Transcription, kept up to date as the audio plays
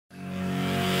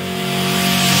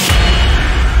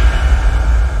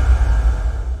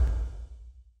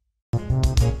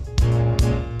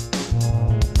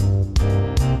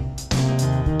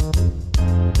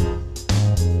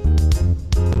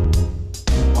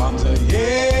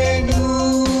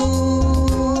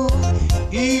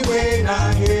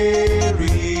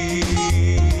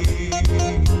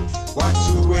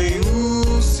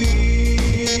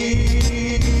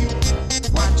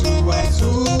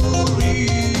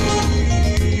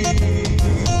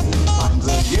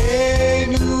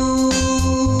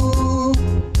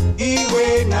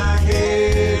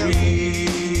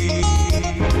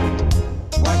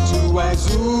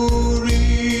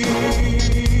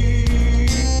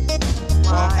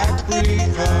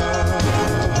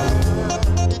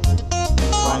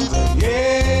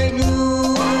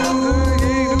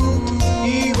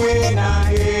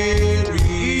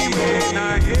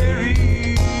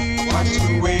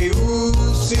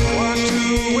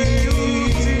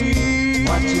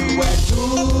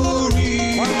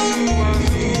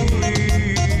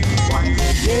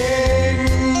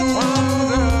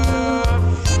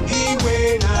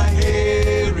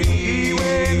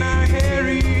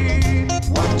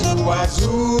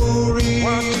wazuri,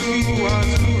 watu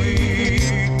wazuri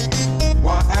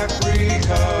wa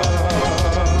Afrika.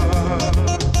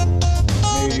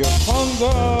 May your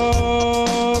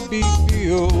hunger be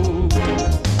filled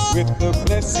with the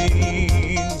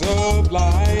blessings of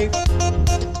life,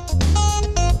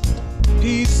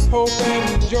 peace, hope,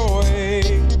 and joy,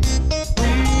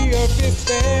 free of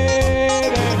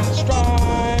despair and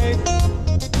strife.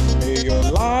 May your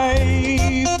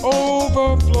life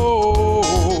overflow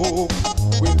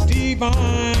with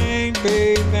divine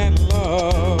faith and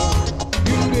love.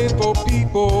 Beautiful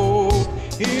people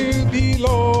here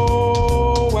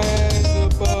below as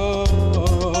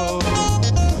above.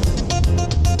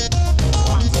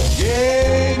 Once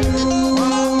again,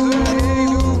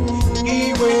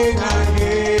 iwe na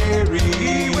heri,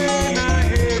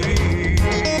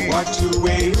 watu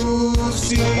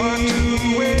weusi,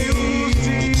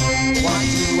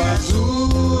 watu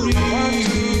wazuri,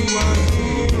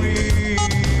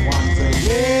 Kwanza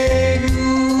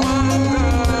yenu,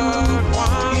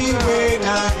 iwe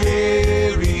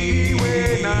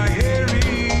na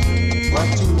heri,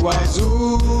 watu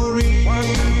wazuri,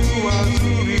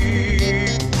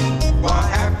 wa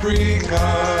Afrika.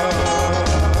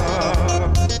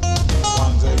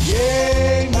 Kwanza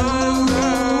yenu,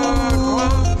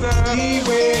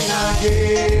 iwe na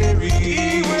heri,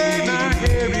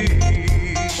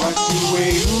 watu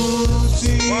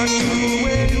weusi, watu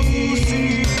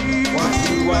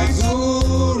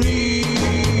wazuri,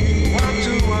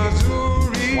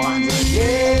 Kwanza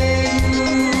yenu,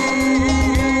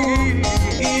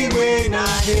 iwe na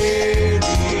heri,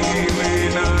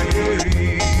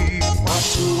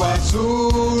 watu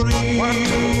wazuri,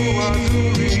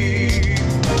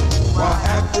 wa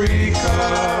Afrika.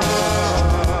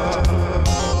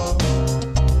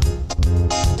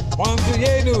 Kwanza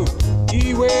yenu,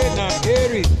 iwe na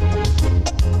heri.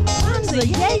 Kwanza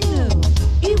yenu,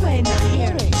 iwe na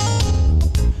heri.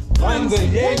 Kwanza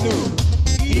yenu,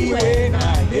 iwe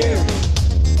na heri.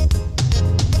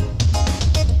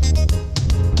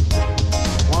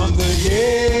 Kwanza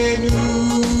yenu,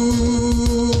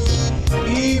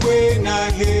 iwe na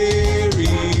heri.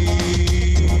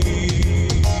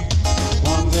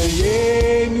 Kwanza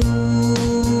yenu,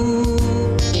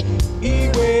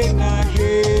 iwe na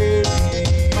heri.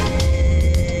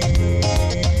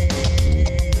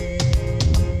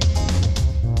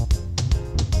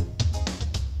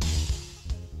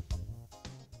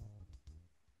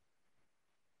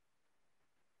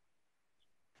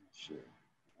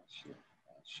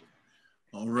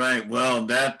 All right, well,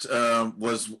 that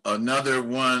was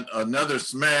another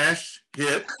smash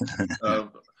hit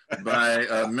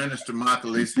by Minister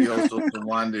Makalisi Oso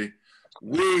Sawandi.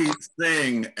 We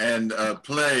sing and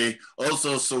play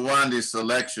Oso Sawandi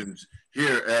selections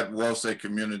here at Wose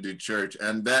Community Church,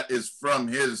 and that is from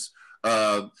his,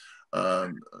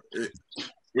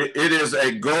 it is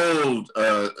a gold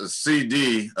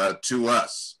CD to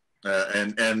us.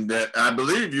 And I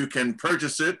believe you can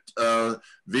purchase it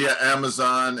via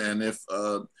Amazon. And if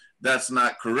that's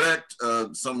not correct,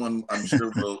 someone I'm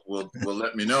sure will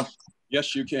let me know.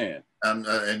 Yes, you can.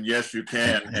 And yes, you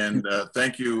can. And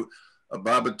thank you,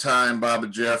 Baba Ty and Baba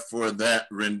Jeff, for that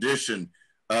rendition.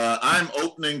 I'm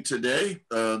opening today.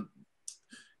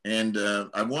 And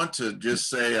I want to just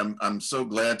say I'm so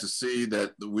glad to see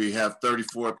that we have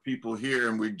 34 people here,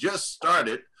 and we just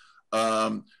started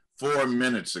 4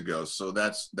 minutes ago. So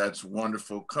that's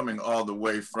wonderful, coming all the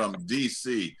way from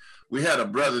DC. We had a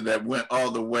brother that went all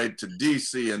the way to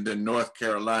DC and then North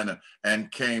Carolina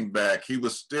and came back. He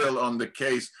was still on the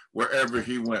case wherever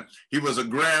he went. He was a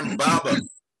grand baba,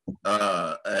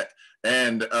 but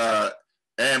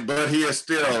he is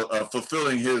still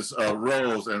fulfilling his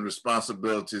roles and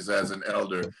responsibilities as an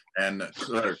elder and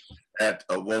clerk at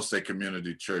Wose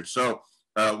Community Church. So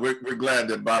we're glad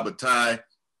that Baba Ty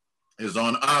is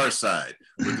on our side.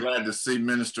 We're glad to see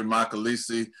Minister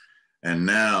Makalisi. And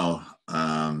now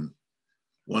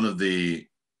one of the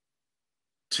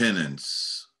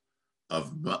tenets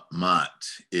of Mott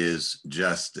is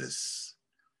justice.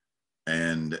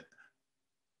 And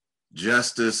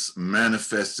justice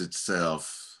manifests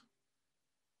itself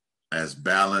as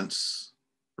balance,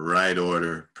 right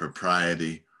order,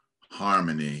 propriety,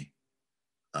 harmony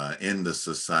in the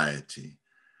society.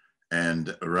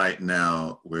 And right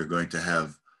now, we're going to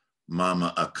have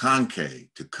Mama Akanke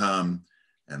to come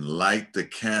and light the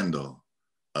candle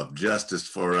of justice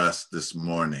for us this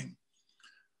morning.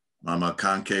 Mama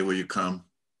Akanke, will you come?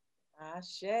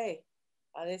 Ashe.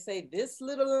 They say, this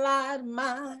little light of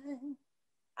mine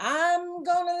I'm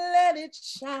gonna let it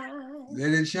shine.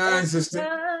 Let it shine, sister.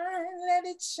 Let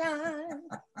it shine.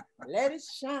 Let it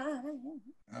shine.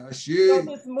 Shit.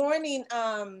 So this morning,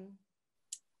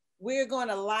 we're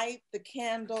gonna light the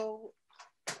candle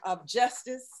of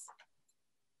justice.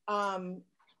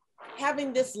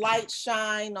 Having this light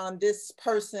shine on this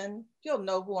person, you'll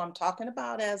know who I'm talking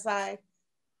about as I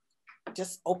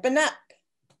just open up.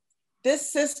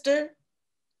 This sister,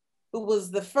 who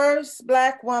was the first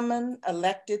Black woman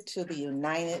elected to the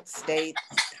United States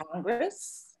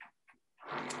Congress.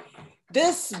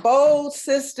 This bold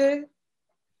sister,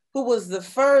 who was the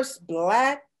first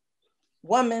Black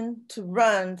woman to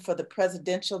run for the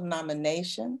presidential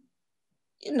nomination.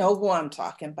 You know who I'm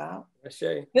talking about.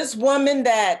 This woman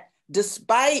that,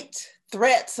 despite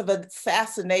threats of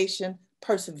assassination,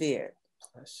 persevered.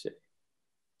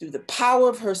 Through the power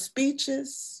of her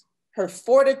speeches, her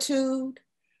fortitude,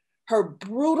 her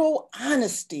brutal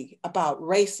honesty about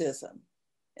racism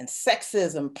and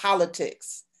sexism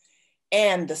politics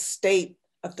and the state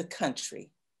of the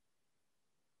country.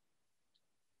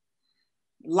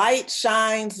 Light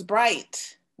shines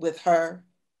bright with her,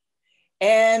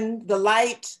 and the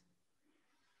light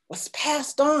was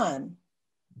passed on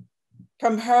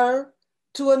from her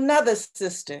to another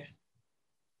sister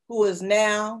who is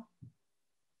now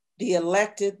the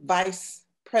elected vice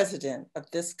president of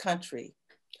this country,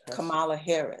 Kamala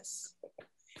Harris.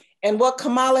 And what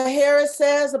Kamala Harris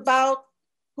says about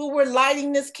who we're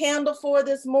lighting this candle for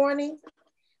this morning,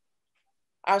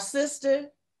 our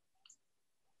sister,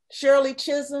 Shirley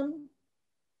Chisholm,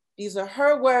 these are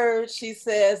her words. She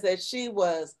says that she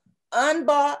was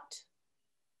unbought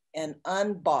and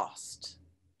unbossed.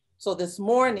 So this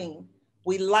morning,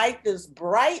 we light this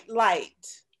bright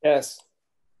light. Yes.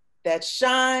 That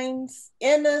shines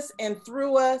in us and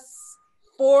through us,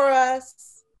 for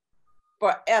us,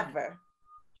 forever.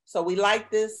 So we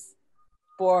light this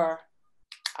for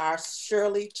our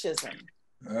Shirley Chisholm.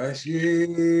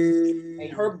 May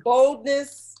her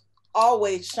boldness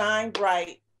always shine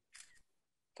bright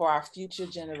for our future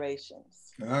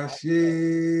generations.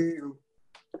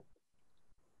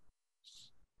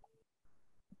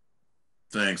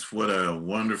 Thanks. What a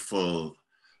wonderful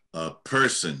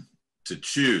person to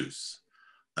choose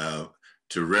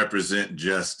to represent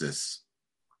justice.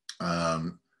 I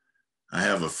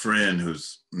have a friend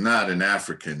who's not an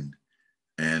African,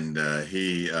 and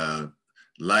he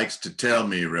likes to tell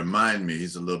me, remind me,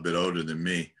 he's a little bit older than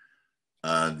me,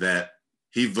 that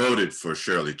he voted for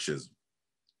Shirley Chisholm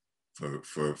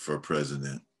for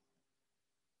president,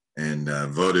 and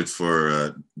voted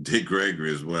for Dick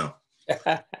Gregory as well.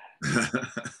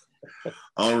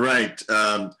 All right.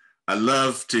 I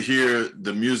love to hear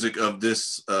the music of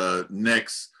this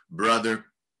next brother.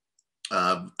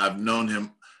 I've known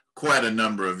him quite a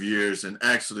number of years, and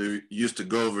actually used to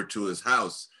go over to his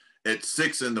house at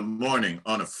 6 in the morning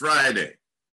on a Friday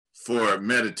for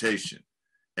meditation.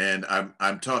 And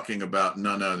I'm talking about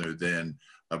none other than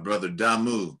Brother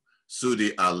Damu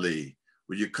Sudi Ali.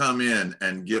 Will you come in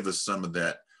and give us some of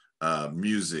that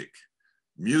music?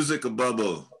 Music a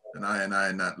bubble. And I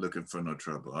am not looking for no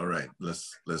trouble. All right,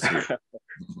 let's hear it.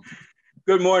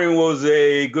 Good morning,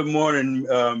 Jose. Good morning,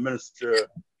 Minister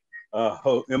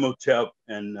Imhotep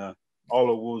and all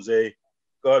of Jose.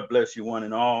 God bless you one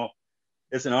and all.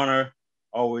 It's an honor,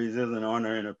 always is an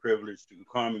honor and a privilege to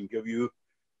come and give you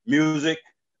music.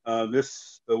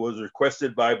 This was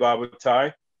requested by Baba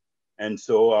Tai, and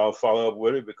so I'll follow up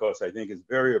with it because I think it's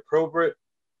very appropriate.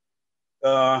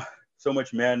 So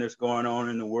much madness going on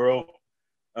in the world.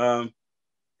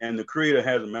 And the Creator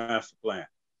has a master plan,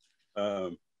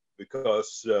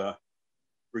 because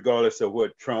regardless of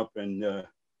what Trump and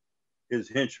his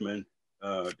henchmen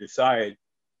decide,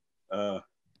 the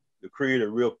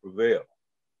Creator will prevail.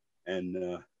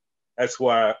 And that's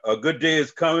why a good day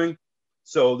is coming.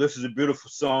 So this is a beautiful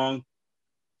song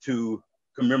to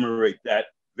commemorate that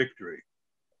victory.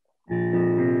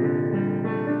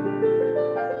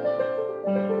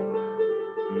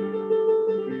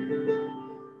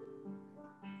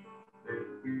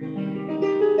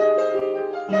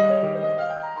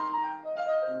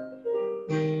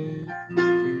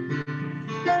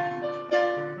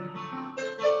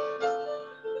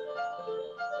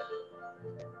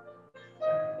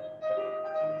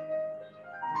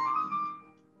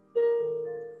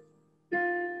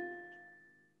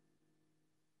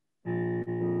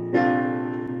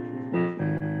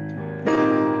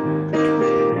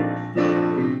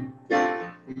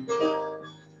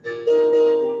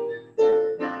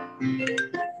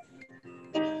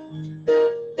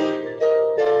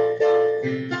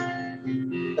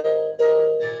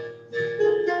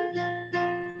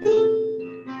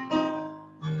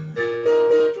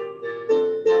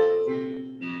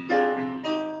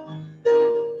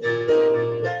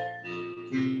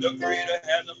 Creator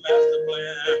has a master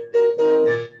plan.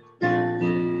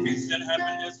 Peace and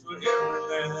happiness for every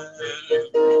man.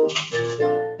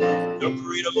 The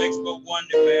Creator makes but one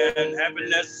demand,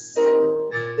 happiness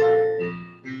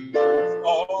for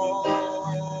all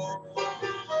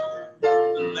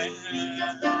the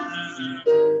land.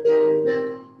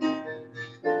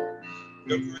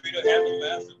 The Creator has a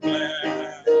master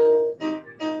plan.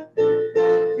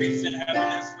 Peace and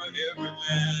happiness for every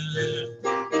man.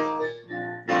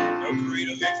 The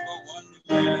Creator makes but one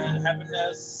demand,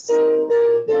 happiness for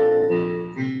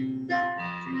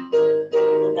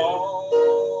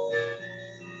all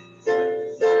the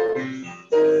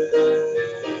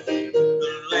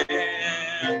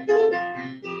land.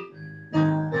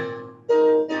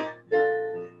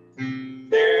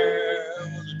 There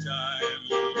was a time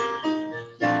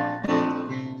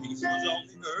peace was on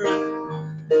the earth,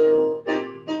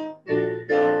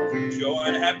 joy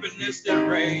and happiness that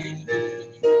reigned.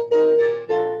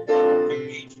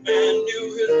 Each man knew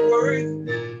his worth.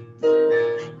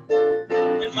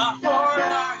 In my heart I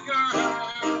yearn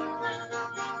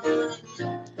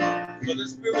for the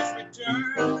Spirit's return,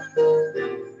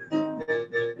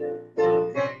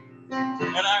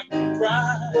 and I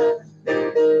cry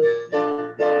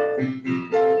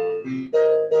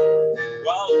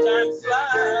while time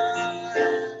flies.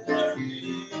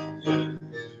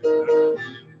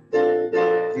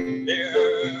 There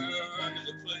is a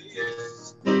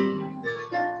place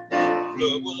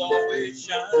love will always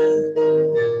shine.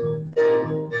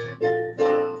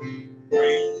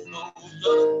 Rainbows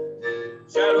of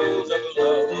shadows of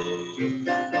love,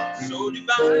 so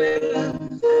divine,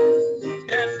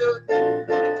 and the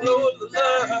glow of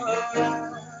love,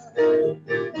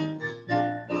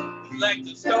 like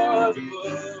the stars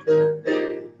above,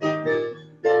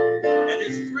 and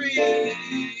it's free,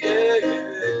 yeah,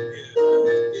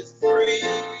 it's free,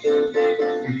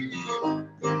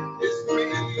 it's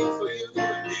free for you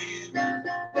and me,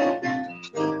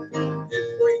 it's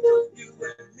free for you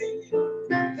and me.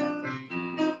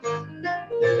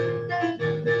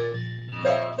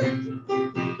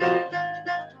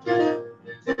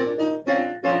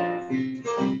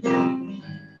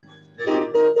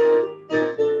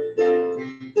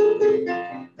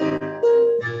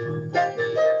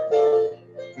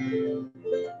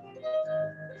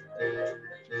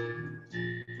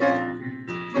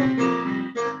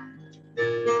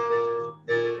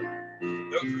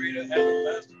 The Creator has a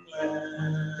master plan.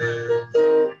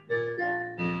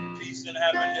 Peace and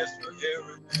happiness for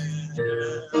every man.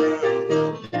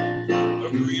 The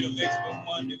Creator makes but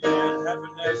one demand,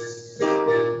 happiness.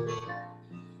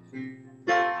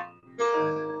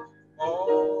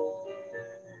 All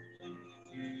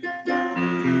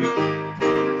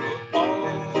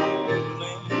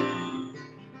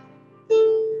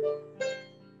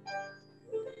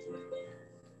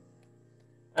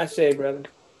I say, brother.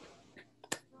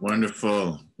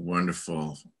 Wonderful,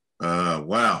 wonderful.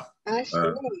 Wow. I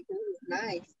sure. That was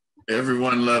nice.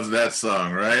 Everyone loves that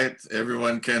song, right?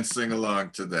 Everyone can sing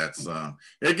along to that song.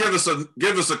 Hey, give us a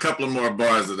couple of more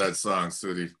bars of that song,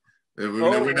 Sudi.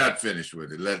 We're not finished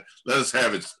with it. Let us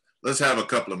have it. Let's have a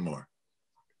couple of more.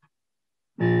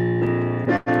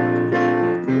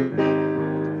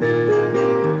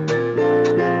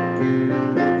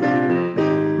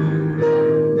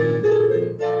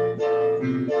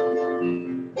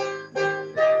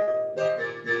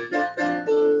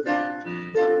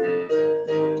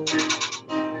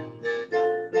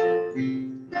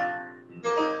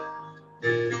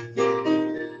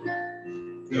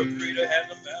 The Creator has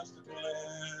a master plan.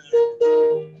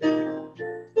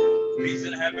 Peace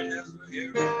and happiness for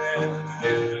every man.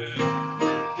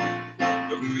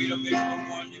 The Creator makes but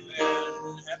one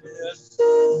demand, happiness.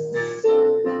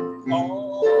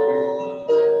 All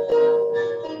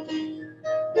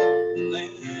the land.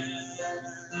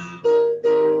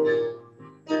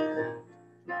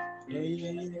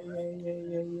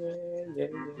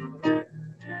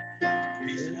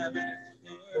 Peace and happiness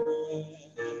for every man.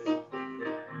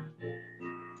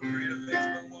 Creator makes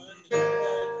but one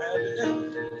demand,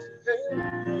 happiness.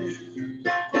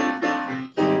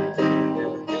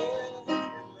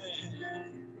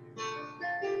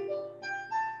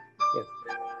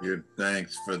 Good,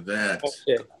 thanks for that.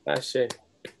 I say.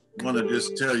 I want to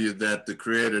just tell you that the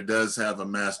Creator does have a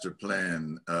master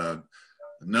plan. A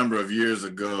number of years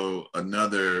ago,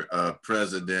 another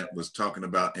president was talking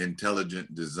about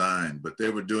intelligent design, but they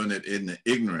were doing it in the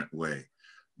ignorant way.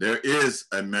 There is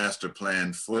a master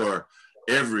plan for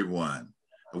everyone.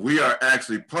 We are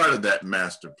actually part of that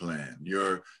master plan.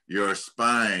 Your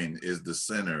spine is the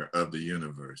center of the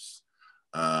universe.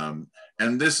 And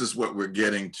this is what we're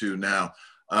getting to now.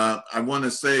 I want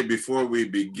to say before we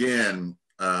begin,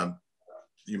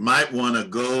 you might want to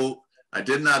go. I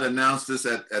did not announce this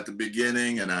at the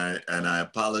beginning, and I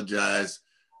apologize,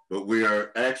 but we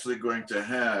are actually going to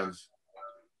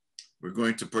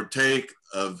partake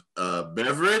of a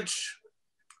beverage,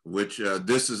 which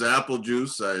this is apple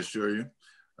juice, I assure you.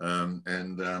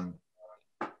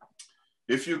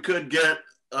 If you could get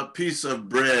a piece of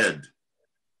bread,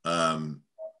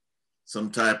 some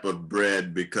type of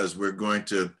bread, because we're going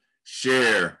to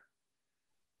share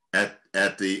at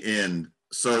the end.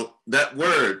 So that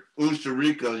word,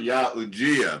 Ushirika ya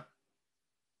Ujia,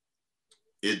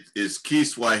 it is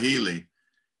Kiswahili,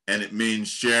 and it means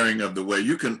sharing of the way.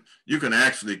 You can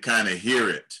actually kind of hear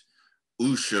it.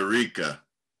 Ushirika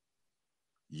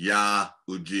ya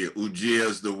Ujia. Ujia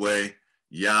is the way,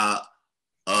 ya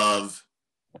of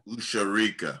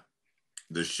Ushirika,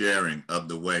 the sharing of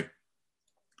the way.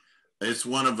 It's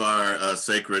one of our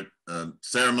sacred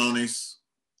ceremonies.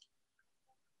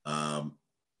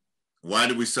 Why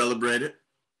do we celebrate it?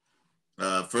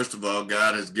 First of all,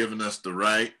 God has given us the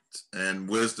right and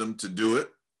wisdom to do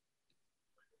it.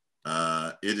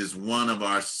 It is one of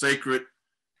our sacred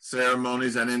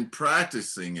ceremonies, and in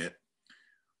practicing it,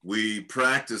 we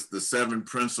practice the 7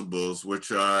 principles,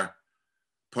 which are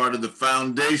part of the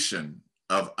foundation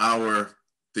of our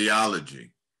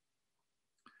theology.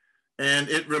 And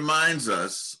it reminds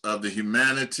us of the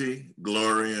humanity,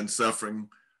 glory, and suffering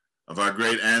of our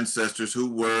great ancestors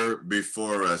who were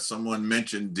before us. Someone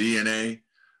mentioned DNA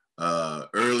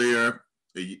earlier.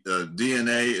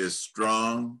 DNA is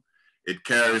strong. It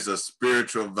carries a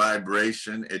spiritual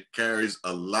vibration. It carries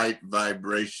a light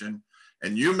vibration.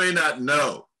 And you may not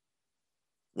know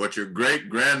what your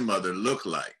great-grandmother looked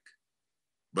like,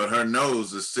 but her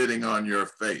nose is sitting on your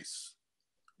face.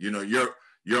 You know,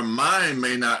 your mind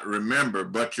may not remember,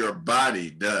 but your body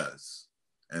does.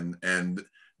 And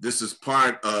this is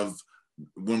part of,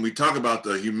 when we talk about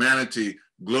the humanity,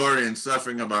 glory, and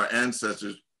suffering of our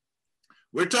ancestors,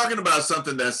 we're talking about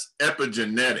something that's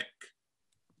epigenetic.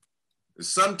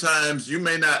 Sometimes you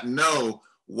may not know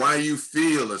why you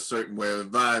feel a certain way or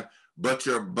vibe, but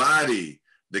your body,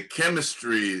 the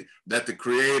chemistry that the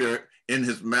Creator in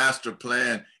his master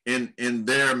plan, in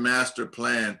their master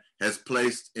plan, has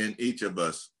placed in each of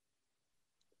us.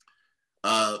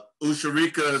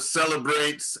 Ushirika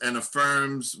celebrates and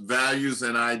affirms values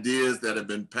and ideas that have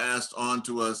been passed on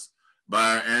to us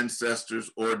by our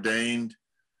ancestors, ordained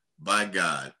by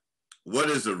God. What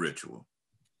is a ritual?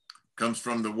 It comes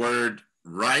from the word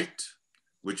rite,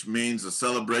 which means a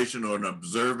celebration or an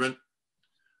observant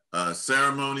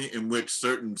ceremony in which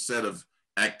certain set of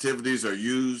activities are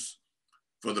used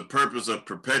for the purpose of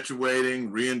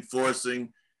perpetuating,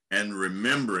 reinforcing, and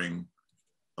remembering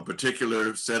a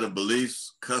particular set of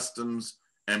beliefs, customs,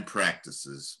 and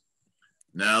practices.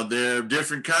 Now, there are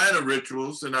different kinds of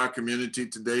rituals in our community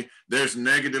today. There's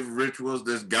negative rituals,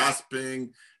 there's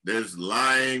gossiping, there's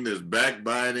lying, there's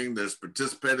backbiting, there's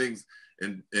participating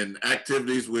in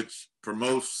activities which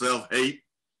promote self-hate.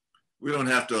 We don't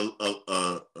have to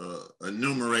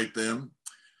enumerate them.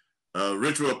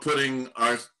 Ritual of putting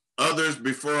others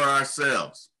before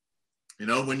ourselves. You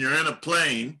know, when you're in a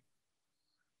plane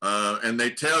and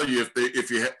they tell you if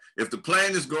the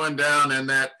plane is going down and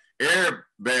that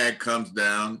airbag comes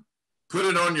down, put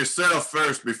it on yourself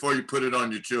first before you put it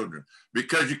on your children,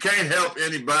 because you can't help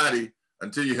anybody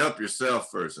until you help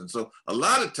yourself first. And so a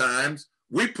lot of times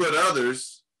we put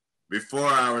others before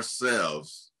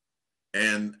ourselves,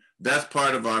 and that's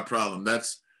part of our problem.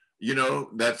 That's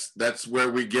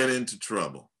where we get into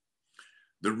trouble.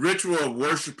 The ritual of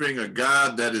worshiping a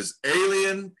God that is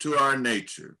alien to our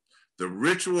nature. The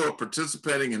ritual of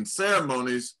participating in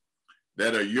ceremonies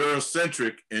that are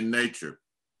Eurocentric in nature.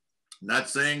 Not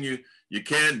saying you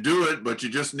can't do it, but you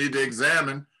just need to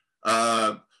examine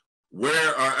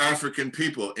where are African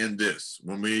people in this.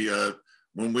 When we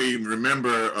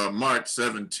remember March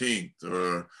 17th,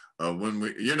 or when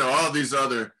we, all these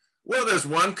other, well, there's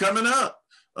one coming up.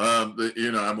 I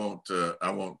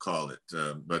won't call it,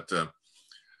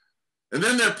 and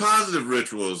then there are positive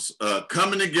rituals,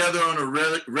 coming together on a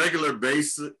regular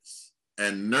basis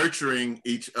and nurturing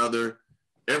each other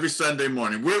every Sunday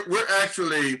morning. We're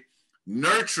actually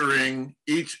nurturing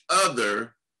each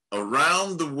other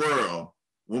around the world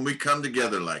when we come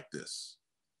together like this.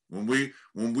 When we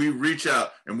reach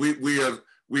out, and we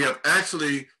have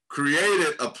actually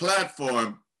created a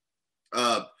platform.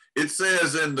 It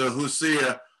says in the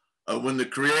Hosea, when the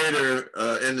Creator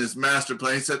in his master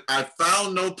plan, he said, I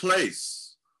found no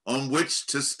place on which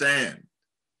to stand.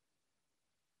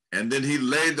 And then he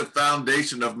laid the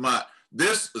foundation of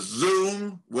this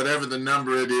Zoom, whatever the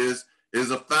number it is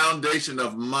is a foundation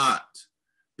of Mott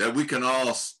that we can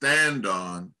all stand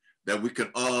on, that we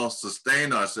can all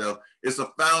sustain ourselves. It's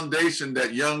a foundation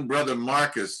that young brother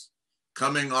Marcus,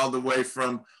 coming all the way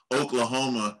from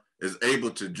Oklahoma, is able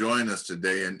to join us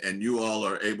today, and you all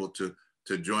are able to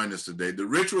join us today. The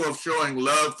ritual of showing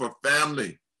love for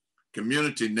family,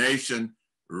 community, nation,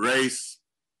 race,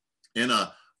 in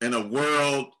a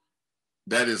world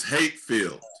that is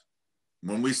hate-filled.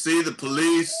 When we see the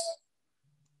police,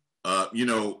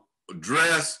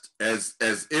 dressed as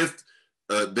if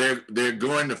they're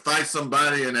going to fight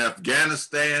somebody in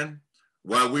Afghanistan,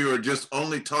 while we were just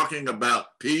only talking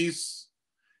about peace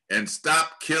and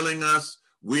stop killing us,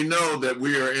 we know that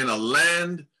we are in a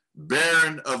land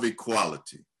barren of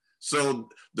equality. So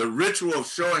the ritual of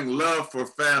showing love for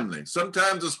family,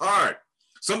 sometimes it's hard.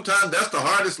 Sometimes that's the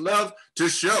hardest love to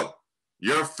show,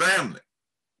 your family.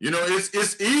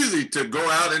 It's easy to go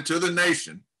out into the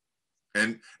nation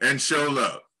and show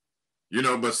love,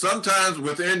 but sometimes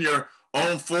within your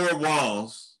own four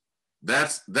walls,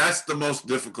 that's the most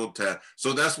difficult task.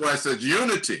 So that's why it says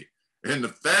unity in the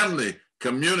family,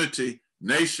 community,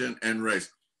 nation, and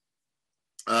race.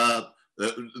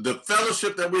 The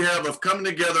fellowship that we have of coming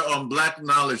together on Black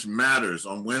Knowledge Matters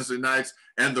on Wednesday nights,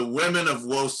 and the women of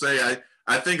Wose,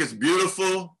 I think it's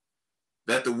beautiful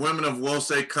that the women of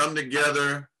Wose come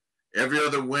together every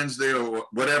other Wednesday or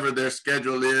whatever their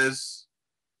schedule is.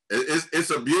 It's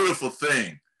a beautiful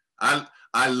thing. I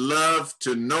love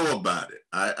to know about it.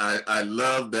 I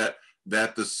love that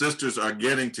the sisters are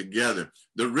getting together.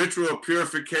 The ritual of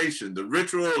purification, the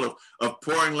ritual of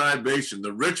pouring libation,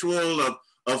 the ritual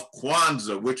of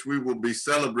Kwanzaa, which we will be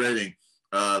celebrating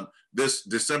this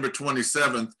December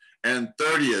 27th and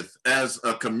 30th as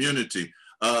a community.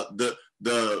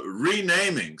 The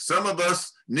renaming, some of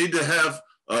us need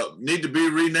to be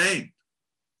renamed.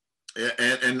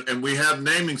 And we have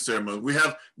naming ceremonies. We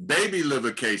have baby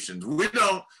livocations. We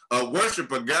don't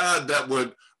worship a God that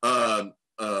would,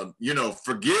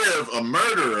 forgive a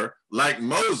murderer like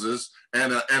Moses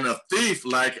and a thief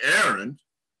like Aaron,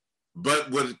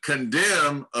 but would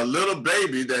condemn a little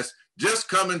baby that's just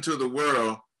come into the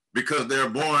world because they're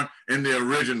born in the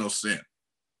original sin.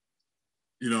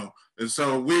 And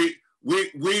so we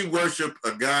worship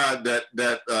a God that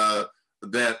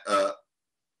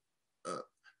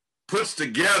puts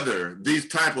together these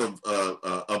type of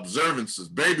observances,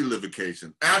 baby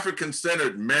livocation,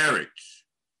 African-centered marriage.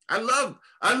 I love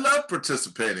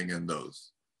participating in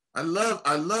those. I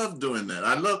love doing that.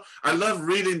 I love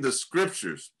reading the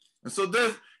scriptures. And so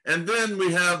then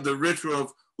we have the ritual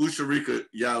of Ushirika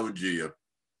Ujia.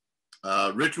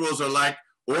 Rituals are like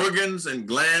organs and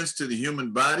glands to the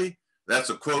human body.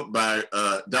 That's a quote by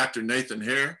Dr. Nathan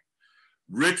Hare.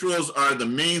 Rituals are the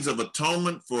means of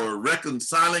atonement for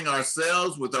reconciling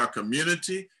ourselves with our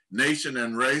community, nation,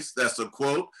 and race. That's a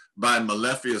quote by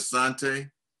Malefi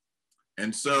Asante.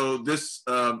 And so this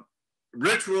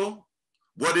ritual,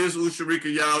 what is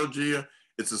Ushirika Ujia?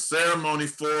 It's a ceremony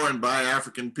for and by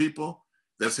African people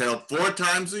that's held 4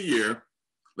 times a year.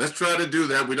 Let's try to do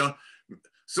that.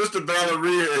 Sister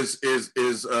Valeria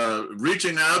is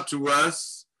reaching out to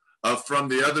us from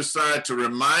the other side to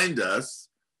remind us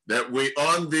that we,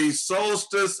 on the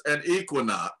solstice and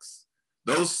equinox,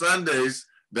 those Sundays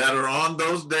that are on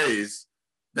those days,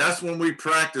 that's when we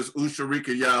practice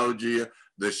Ushirika Ujia,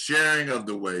 the sharing of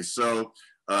the way. So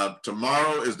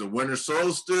tomorrow is the winter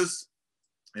solstice.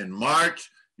 In March,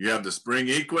 you have the spring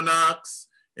equinox.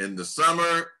 In the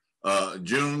summer,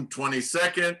 June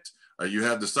 22nd, you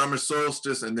have the summer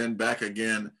solstice, and then back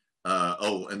again.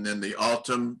 And then the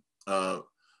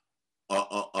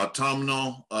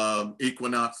autumnal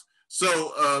equinox.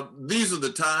 So these are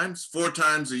the times, 4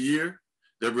 times a year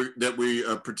that we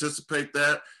participate.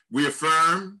 That we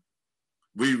affirm,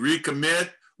 we recommit,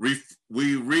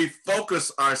 we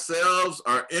refocus ourselves,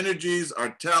 our energies, our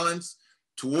talents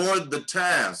toward the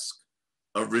task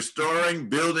of restoring,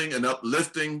 building, and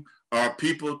uplifting our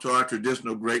people to our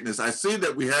traditional greatness. I see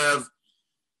that we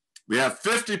have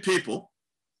 50 people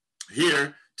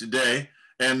here today,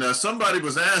 and somebody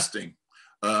was asking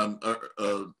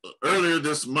earlier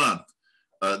this month.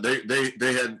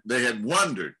 They had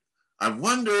wondered. I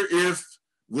wonder if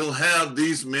we'll have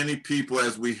these many people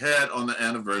as we had on the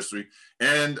anniversary.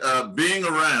 And being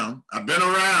around, I've been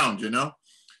around,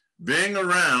 being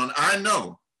around, I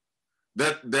know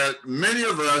that many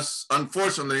of us,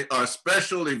 unfortunately, are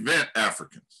special event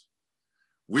Africans.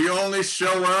 We only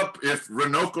show up if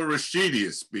Runoko Rashidi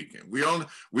is speaking. We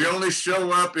only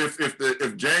show up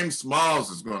if James Smalls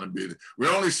is going to be there. We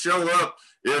only show up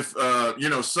if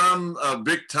some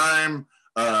big time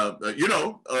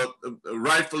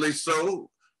rightfully so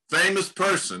famous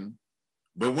person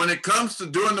But when it comes to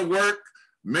doing the work,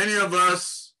 many of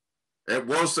us at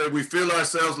WOSE, we feel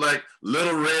ourselves like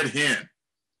little red hen.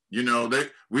 You know,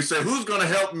 we say, who's going to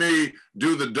help me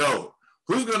do the dough?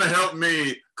 Who's going to help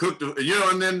me cook the, you know,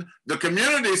 and then the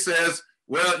community says,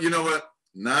 well, you know what?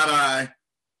 Not I.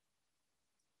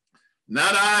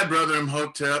 Not I, Brother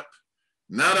Imhotep.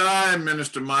 Not I,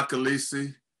 Minister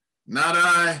Makalisi. Not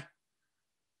I,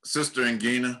 Sister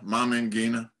Ngina, Mama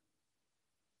Ngina.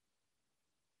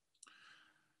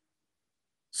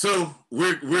 So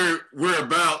we're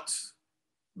about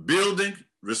building,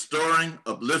 restoring,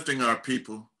 uplifting our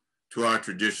people to our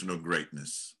traditional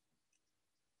greatness.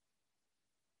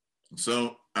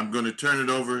 So I'm going to turn it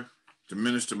over to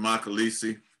Minister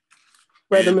Makalisi.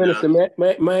 Brother Minister,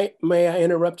 may I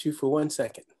interrupt you for 1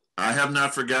 second? I have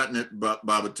not forgotten it,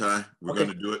 Babatai. We're Okay.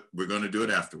 going to do it. We're going to do it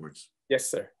afterwards.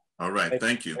 Yes, sir. All right.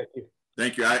 Thank you. Thank you.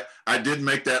 Thank you. I did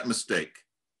make that mistake,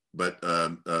 but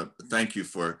thank you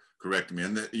for correcting me.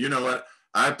 And you know what?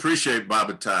 I appreciate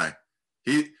Babatai.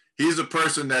 He's a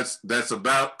person that's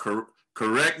about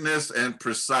correctness and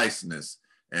preciseness.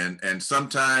 And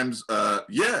sometimes,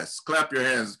 yes, clap your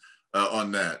hands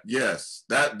on that. Yes,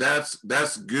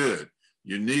 that's good.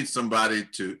 You need somebody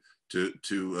to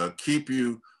keep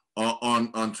you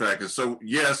on track. And so,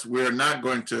 yes, we're not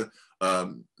going to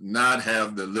not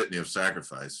have the litany of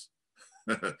sacrifice.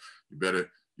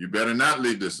 You better not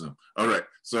leave this room. All right.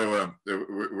 So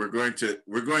we're going to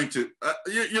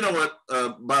you know what,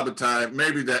 Babatai,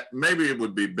 maybe it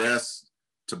would be best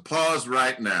to pause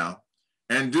right now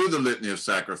and do the litany of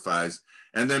sacrifice.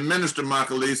 And then Minister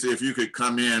Makalisi, if you could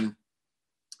come in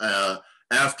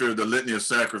after the litany of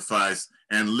sacrifice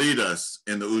and lead us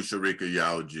in the Ushirika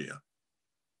Ujia.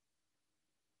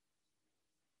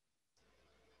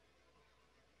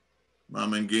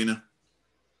 Mama Ngina?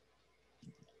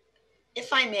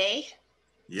 If I may.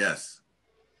 Yes.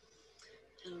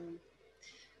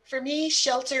 For me,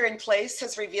 shelter in place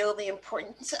has revealed the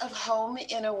importance of home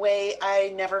in a way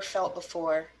I never felt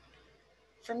before.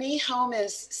 For me, home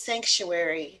is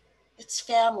sanctuary, it's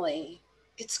family,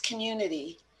 it's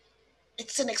community.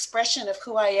 It's an expression of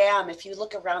who I am if you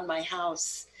look around my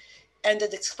house, and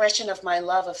an expression of my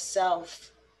love of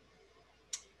self.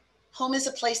 Home is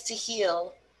a place to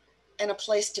heal and a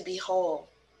place to be whole.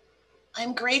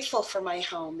 I'm grateful for my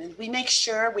home, and we make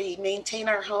sure we maintain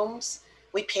our homes,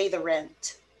 we pay the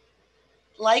rent.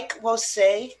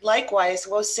 Likewise,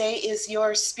 WOSE is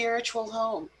your spiritual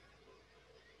home.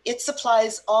 It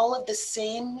supplies all of the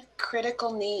same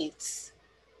critical needs.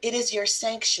 It is your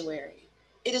sanctuary.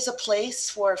 It is a place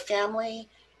for family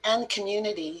and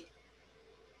community.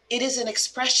 It is an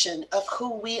expression of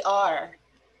who we are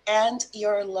and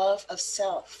your love of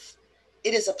self.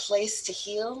 It is a place to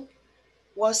heal.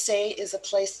 WOSE is a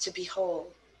place to be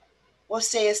whole.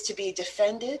 WOSE is to be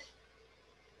defended.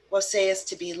 WOSE is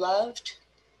to be loved.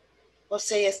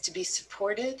 WOSE is to be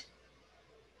supported.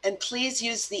 And please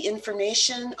use the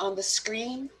information on the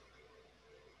screen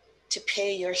to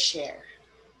pay your share.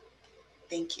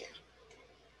 Thank you.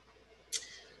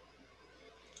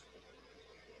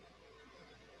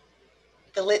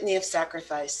 The Litany of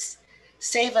Sacrifice.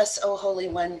 Save us, O Holy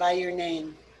One, by your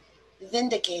name.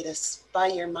 Vindicate us by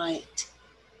your might.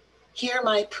 Hear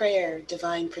my prayer,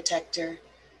 Divine Protector.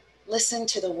 Listen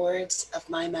to the words of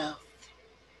my mouth.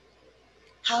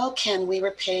 How can we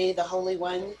repay the Holy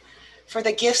One for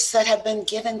the gifts that have been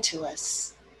given to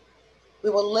us? We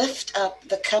will lift up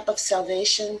the cup of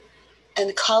salvation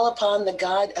and call upon the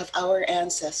God of our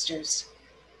ancestors.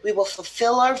 We will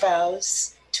fulfill our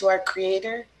vows to our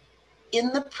Creator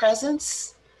in the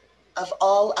presence of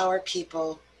all our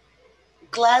people.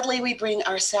 Gladly we bring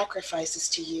our sacrifices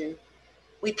to you.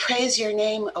 We praise your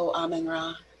name, O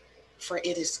Amun-Ra, for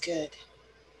it is good.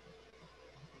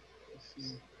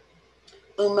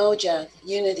 Umoja,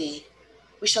 unity.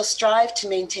 We shall strive to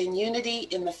maintain unity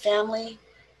in the family,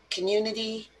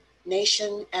 community,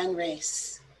 nation, and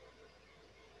race.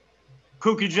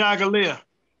 Kukijagalia,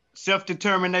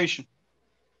 self-determination.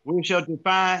 We shall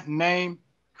define, name,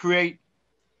 create,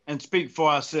 and speak for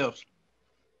ourselves.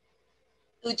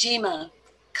 Ujima,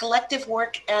 collective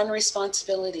work and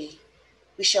responsibility.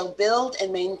 We shall build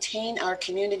and maintain our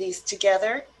communities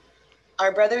together.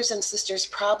 Our brothers and sisters'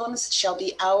 problems shall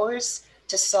be ours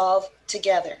to solve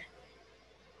together.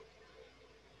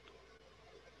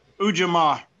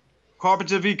 Ujima,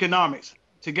 cooperative economics.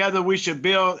 Together we should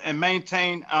build and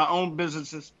maintain our own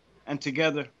businesses and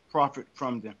together profit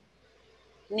from them.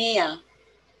 Nia,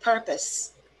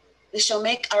 purpose. We shall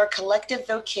make our collective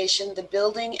vocation the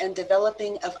building and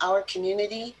developing of our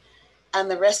community and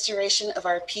the restoration of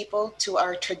our people to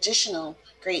our traditional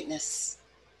greatness.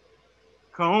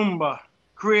 Kaumba,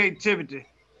 creativity.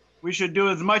 We should do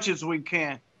as much as we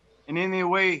can in any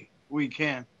way we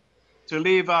can to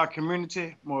leave our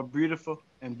community more beautiful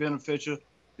and beneficial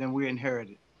than we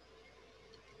inherited.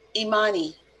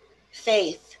 Imani,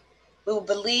 faith. We will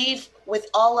believe with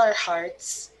all our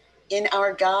hearts in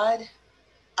our God,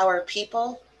 our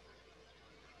people,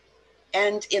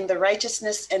 and in the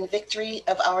righteousness and victory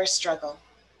of our struggle.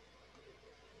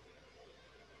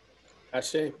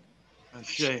 Ashe.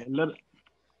 Ashe.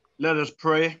 Let us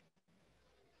pray.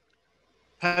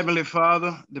 Heavenly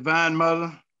Father, Divine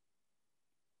Mother,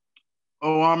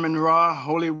 O Amen Ra,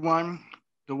 Holy One,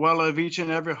 dweller of each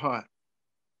and every heart.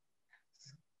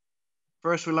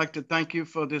 First, we'd like to thank you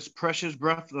for this precious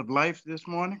breath of life this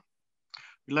morning.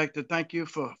 We'd like to thank you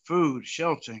for food,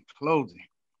 shelter, and clothing.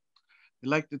 We'd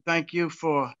like to thank you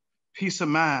for peace of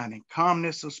mind and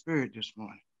calmness of spirit this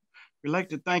morning. We'd like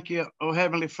to thank you, O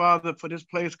Heavenly Father, for this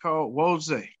place called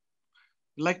Woze.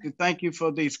 We'd like to thank you for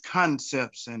these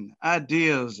concepts and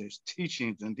ideas, these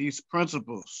teachings, and these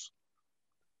principles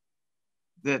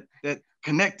that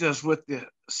connect us with the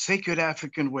sacred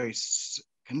African ways,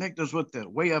 connect us with the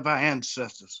way of our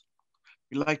ancestors.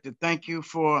 We'd like to thank you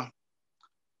for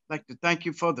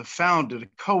the founder, the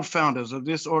co-founders of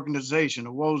this organization,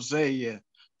 Woze,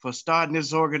 for starting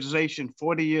this organization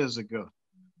 40 years ago.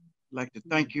 I'd like to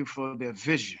thank you for their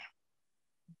vision.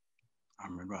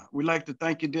 We'd like to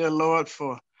thank you, dear Lord,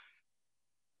 for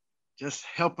just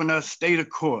helping us stay the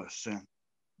course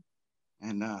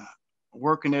and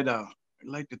working it out.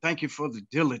 We'd like to thank you for the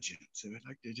diligence. We'd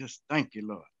like to just thank you,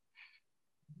 Lord.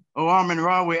 Oh, Amen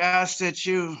Ra, we ask that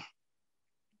you,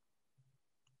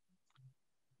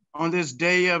 on this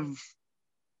day of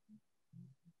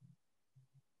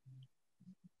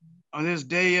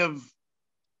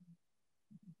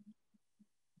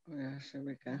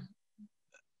Ushirika.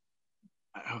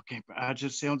 Okay, I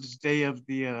just say on this day of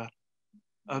the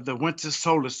winter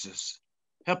solstice,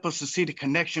 help us to see the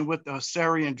connection with the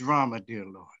Osirian drama, dear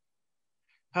Lord.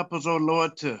 Help us, oh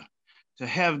Lord, to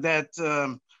have that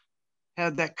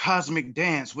cosmic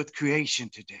dance with creation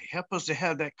today. Help us to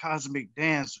have that cosmic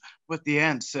dance with the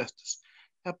ancestors.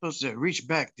 Help us to reach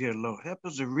back, dear Lord. Help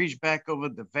us to reach back over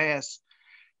the vast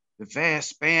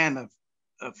span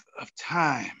of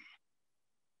time,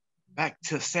 back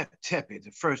to Septepi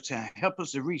the first time. Help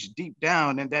us to reach deep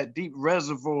down in that deep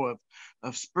reservoir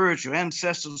of spiritual,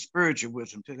 ancestral spiritual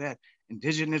wisdom, to that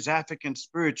indigenous African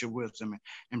spiritual wisdom,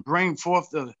 and bring forth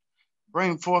the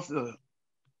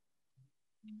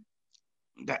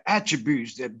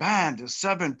attributes that bind the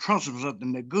 7 principles of the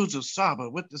Neguza Saba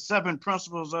with the 7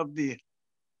 principles of the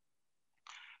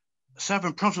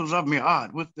 7 principles of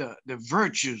Mi'ad, with the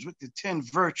virtues, with the 10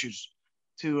 virtues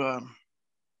to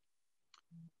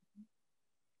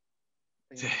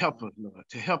help us, Lord,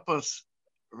 to help us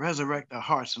resurrect our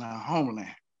hearts and our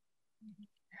homeland.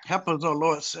 Help us, oh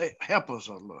Lord, help us,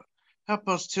 oh Lord. Help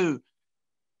us to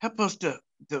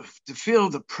feel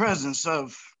the presence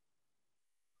of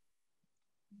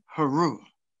Haru.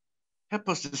 Help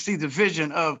us to see the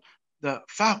vision of the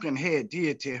falcon head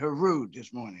deity Haru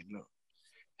this morning, Lord.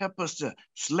 Help us to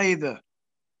slay the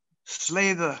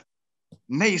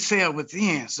naysayer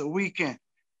within, so we can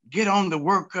get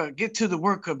to the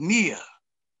work of Nia,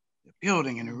 the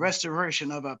building and the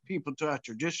restoration of our people to our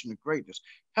tradition of greatness.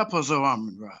 Help us, O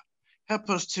Amen Ra. Help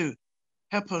us to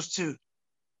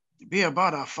be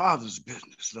about our Father's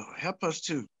business, Lord. Help us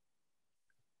to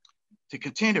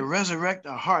continue to resurrect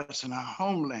our hearts and our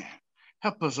homeland.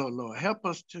 Help us, O Lord. Help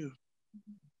us to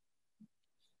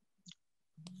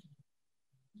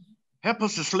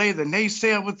slay the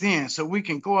naysayer within, so we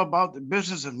can go about the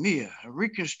business of Nia,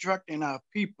 reconstructing our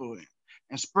people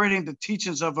and spreading the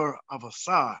teachings of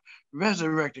Asar,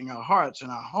 resurrecting our hearts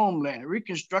and our homeland,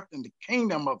 reconstructing the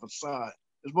kingdom of Asar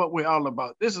is what we're all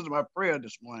about. This is my prayer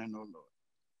this morning, O Lord.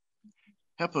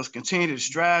 Help us continue to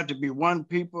strive to be one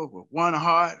people with one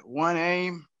heart, one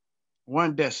aim,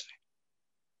 one destiny.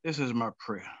 This is my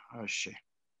prayer. Ashe.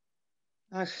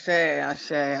 Ashe,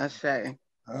 Ashe, Ashe.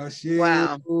 Ashe.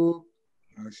 Wow.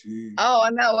 Ashe. Oh,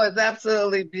 and that was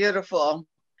absolutely beautiful.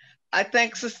 I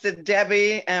thank Sister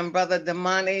Debbie and Brother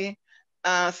Damani,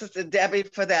 Sister Debbie,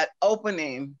 for that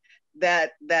opening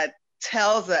that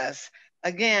tells us,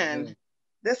 again,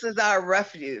 this is our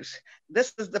refuge.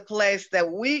 This is the place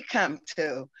that we come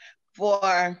to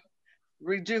for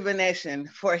rejuvenation,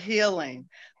 for healing,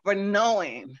 for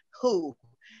knowing who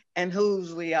and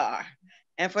whose we are.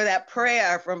 And for that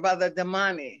prayer from Brother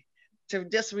Damani to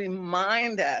just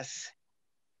remind us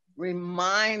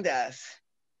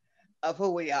of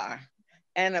who we are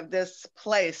and of this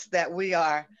place that we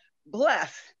are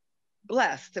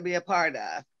blessed to be a part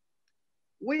of.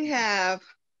 We have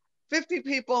 50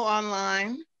 people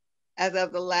online as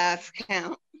of the last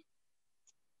count,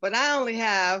 but I only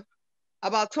have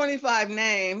about 25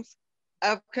 names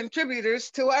of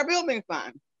contributors to our building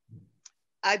fund.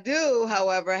 I do,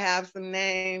 however, have some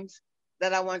names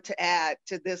that I want to add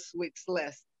to this week's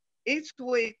list. Each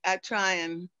week, I try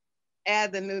and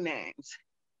add the new names.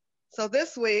 So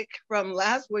this week, from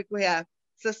last week, we have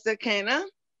Sister Kana,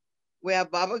 we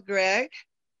have Baba Greg,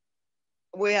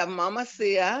 we have Mama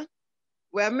Sia,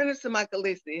 we have Minister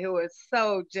Michaelisi, who is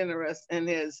so generous in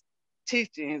his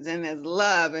teachings and his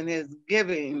love and his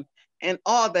giving and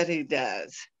all that he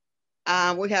does.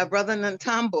 We have Brother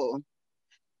Nantambu.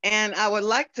 And I would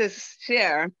like to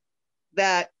share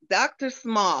that Dr.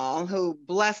 Small, who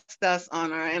blessed us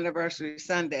on our anniversary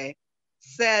Sunday,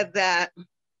 said that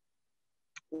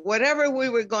whatever we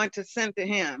were going to send to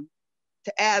him,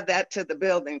 to add that to the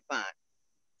building fund.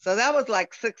 So that was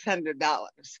like $600.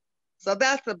 So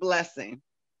that's a blessing.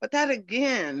 But that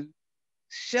again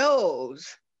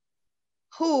shows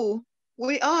who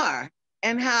we are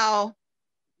and how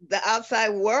the outside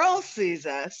world sees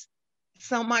us.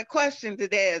 So my question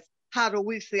today is, how do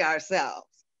we see ourselves?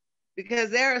 Because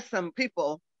there are some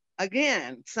people,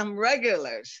 again, some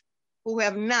regulars who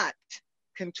have not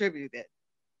contributed.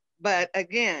 But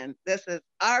again, this is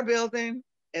our building,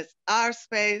 it's our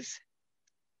space.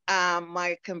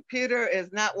 My computer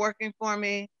is not working for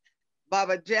me.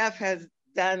 Baba Jeff has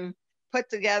put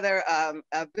together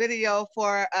a video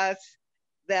for us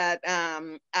that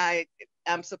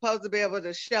I'm supposed to be able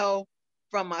to show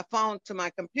from my phone to my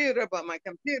computer, but my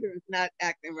computer is not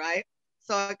acting right.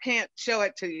 So I can't show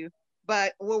it to you,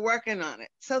 but we're working on it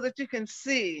so that you can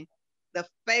see the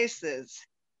faces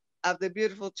of the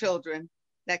beautiful children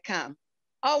that come.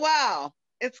 Oh, wow,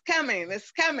 it's coming,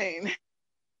 it's coming.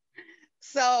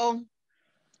 So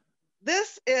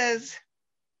this is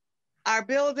our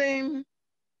building.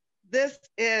 This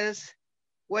is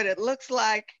what it looks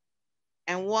like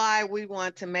and why we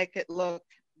want to make it look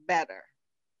better.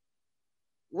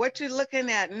 What you're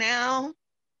looking at now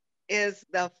is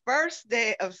the first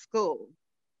day of school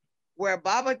where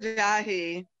Baba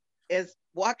Jahi is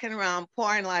walking around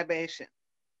pouring libation.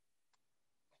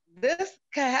 This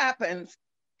happens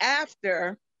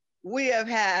after we have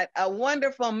had a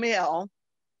wonderful meal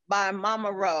by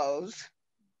Mama Rose,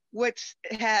 which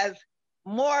has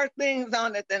more things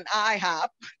on it than IHOP.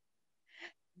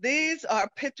 These are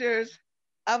pictures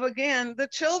of, again, the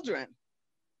children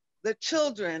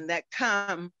that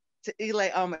come to Ile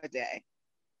Omade.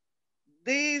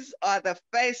 These are the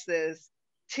faces,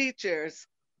 teachers,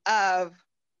 of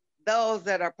those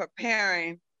that are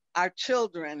preparing our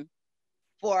children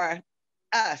for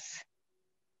us,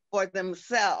 for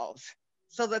themselves,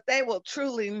 so that they will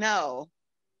truly know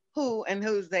who and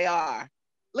whose they are.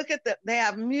 Look at they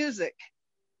have music,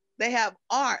 they have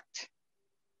art,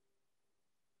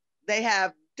 they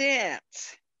have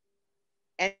dance,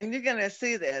 and you're gonna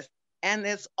see this, and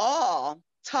it's all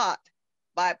taught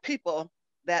by people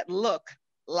that look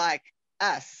like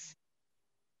us,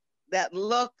 that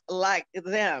look like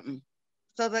them,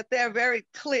 so that they're very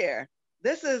clear.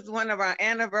 This is one of our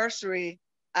anniversary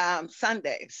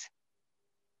Sundays.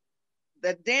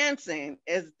 The dancing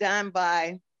is done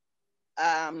by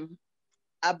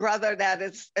a brother that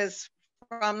is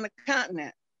from the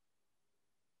continent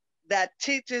that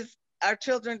teaches our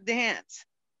children dance.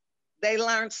 They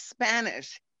learn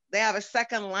Spanish. They have a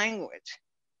second language.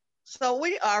 So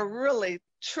we are really,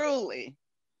 truly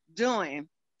doing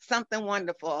something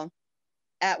wonderful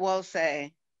at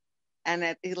Wose and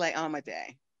at Ile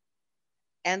Omade.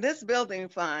 And this building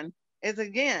fund is,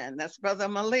 again, that's Brother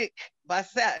Malik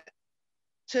Bassett,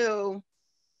 to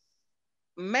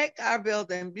make our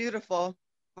building beautiful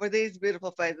for these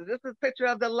beautiful faces. This is a picture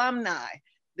of the alumni.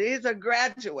 These are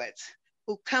graduates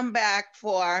who come back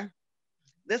for,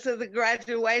 this is a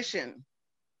graduation.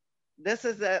 This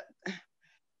is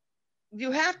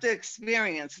you have to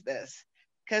experience this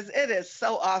because it is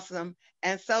so awesome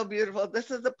and so beautiful.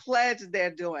 This is a pledge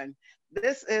they're doing.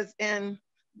 This is in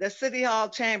the City Hall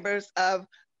chambers of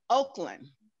Oakland.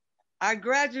 Our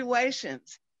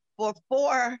graduations for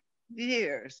 4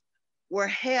 years were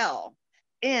held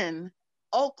in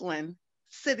Oakland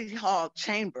City Hall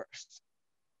chambers.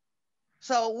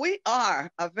 So we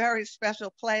are a very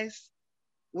special place.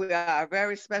 We are a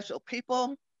very special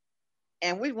people.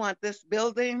 And we want this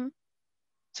building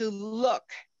to look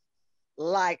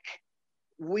like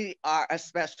we are a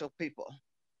special people.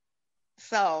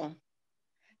 So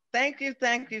thank you,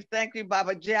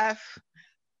 Baba Jeff.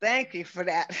 Thank you for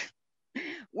that.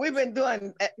 We've been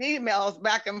doing emails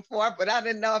back and forth, but I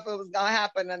didn't know if it was gonna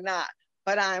happen or not.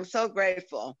 But I am so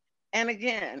grateful. And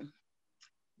again,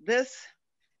 this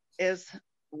is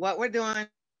what we're doing.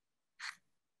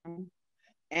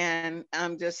 And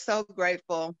I'm just so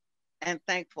grateful and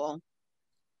thankful.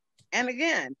 And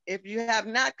again, if you have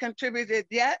not contributed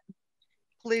yet,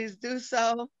 please do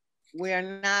so. We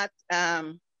are not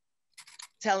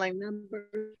telling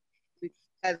numbers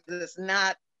because it's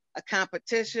not a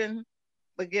competition,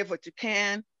 but give what you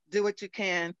can, do what you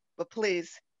can, but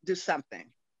please do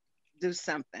something. Do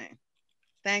something.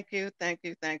 Thank you, thank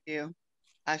you, thank you.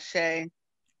 Ashe,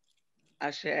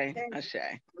 ashe, ashe.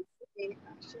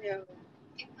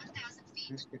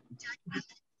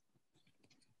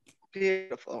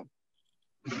 Beautiful.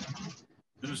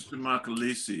 Minister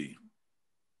Makalisi.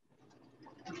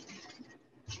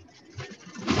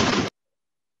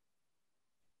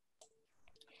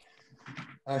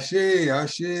 Ashe,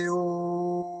 ashe,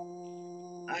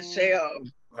 oh. Ashe, oh.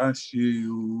 Ashe,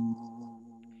 oh.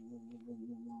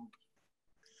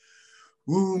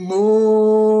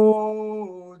 Umoja.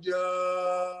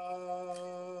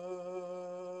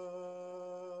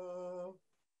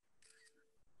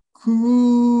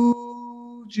 Kujichagulia.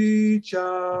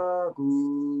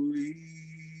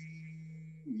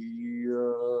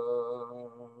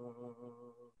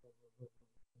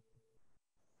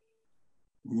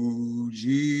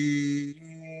 Ujima.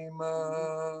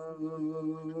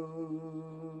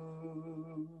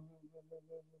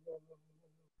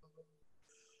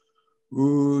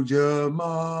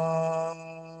 Ujama.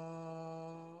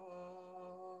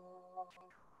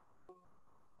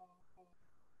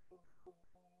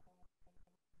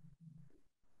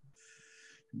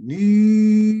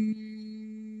 Niya.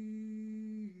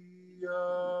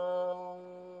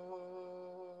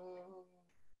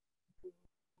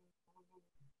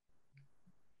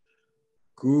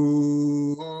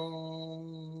 Kumba.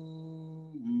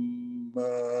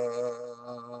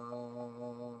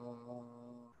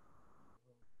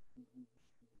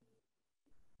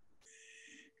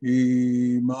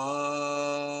 Imani.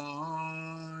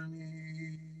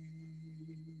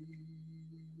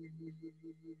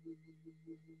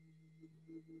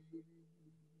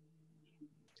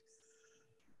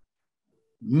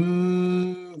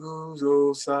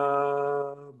 Nguzo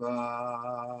saba.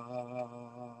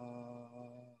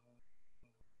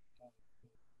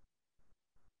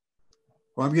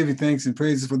 Well, I'm giving thanks and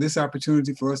praises for this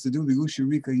opportunity for us to do the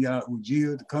Ushirika Ya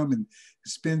Ujia, to come and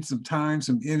spend some time,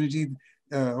 some energy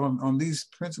on these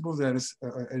principles that is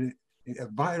a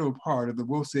vital part of the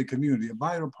Wose community, a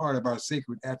vital part of our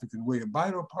sacred African way, a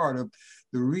vital part of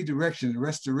the redirection and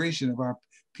restoration of our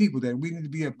people that we need to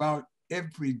be about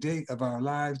every day of our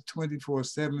lives,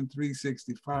 24/7,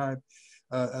 365,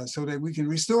 so that we can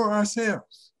restore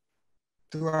ourselves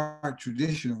through our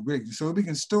traditional greatness, so we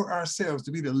can store ourselves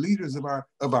to be the leaders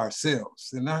of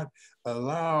ourselves and not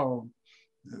allow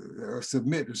or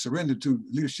submit or surrender to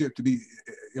leadership to be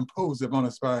imposed upon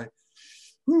us by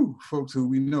folks who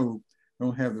we know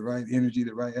don't have the right energy,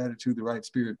 the right attitude, the right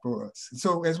spirit for us. And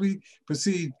so as we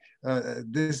proceed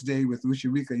this day with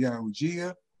Ushirika Ya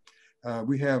Ujia,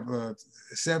 we have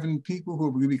 7 people who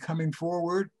will be coming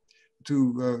forward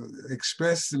to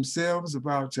express themselves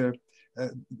about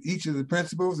each of the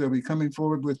principles. They'll be coming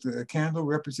forward with a candle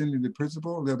representing the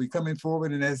principle. They'll be coming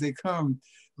forward, and as they come,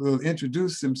 will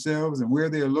introduce themselves and where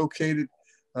they are located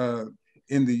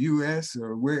in the US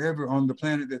or wherever on the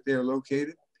planet that they are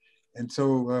located. And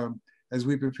so as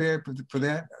we prepare for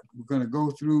that, we're going to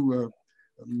go through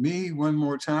me one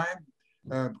more time,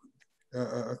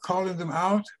 calling them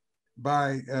out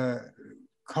by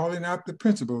calling out the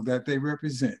principle that they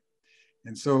represent.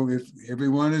 And so if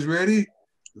everyone is ready,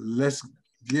 let's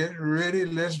get ready,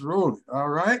 let's roll it. All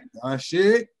right,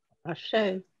 Ashe.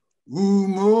 Ashe.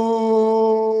 Umoja.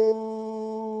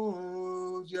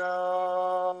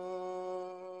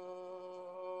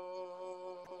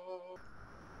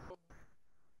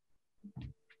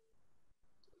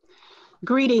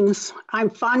 Greetings,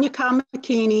 I'm Fanya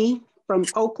Kamakini from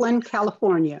Oakland,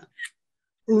 California.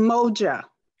 Umoja,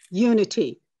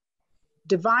 unity,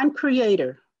 divine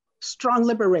creator, strong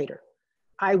liberator.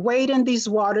 I wade in these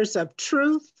waters of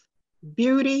truth,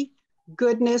 beauty,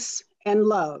 goodness, and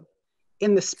love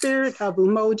in the spirit of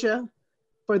Umoja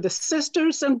for the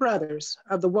sisters and brothers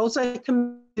of the Wose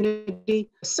community, the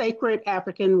sacred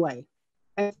African way,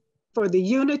 and for the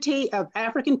unity of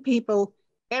African people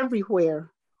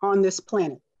everywhere on this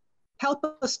planet. Help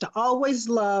us to always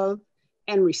love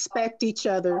and respect each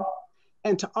other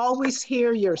and to always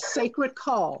hear your sacred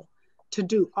call to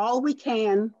do all we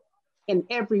can in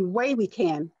every way we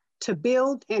can to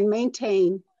build and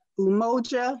maintain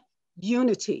Umoja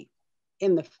unity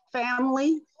in the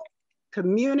family,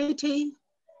 community,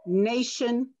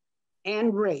 nation,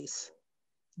 and race.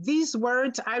 These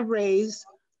words I raise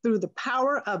through the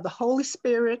power of the Holy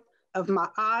Spirit of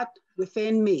Ma'at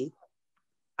within me.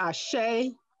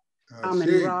 Ashe,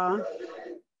 Amen Ra,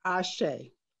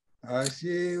 Ashe.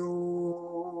 Ashe,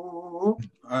 oh,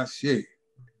 Ashe.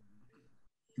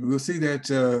 We'll see that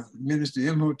Minister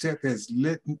Imhotep has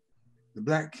lit the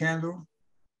black candle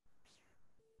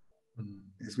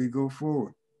as we go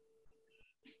forward.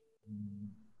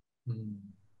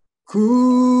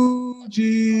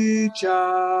 Kuji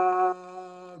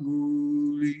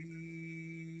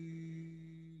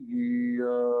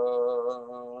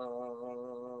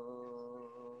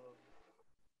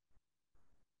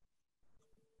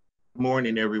Good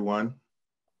morning, everyone.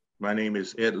 My name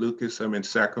is Ed Lucas. I'm in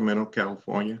Sacramento,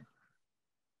 California.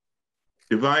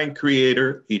 Divine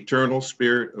Creator, eternal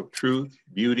Spirit of truth,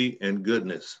 beauty, and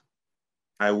goodness,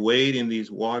 I wade in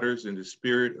these waters in the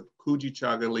spirit of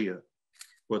Kujichagulia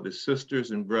for the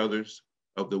sisters and brothers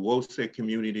of the Wose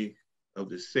community of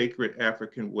the sacred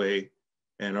African way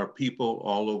and our people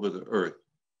all over the earth.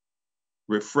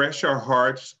 Refresh our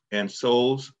hearts and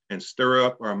souls and stir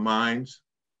up our minds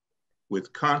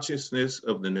with consciousness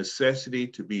of the necessity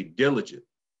to be diligent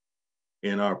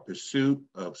in our pursuit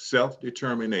of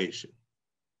self-determination.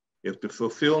 If the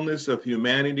fulfillment of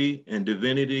humanity and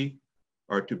divinity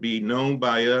are to be known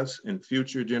by us and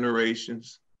future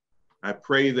generations, I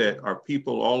pray that our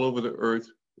people all over the earth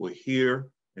will hear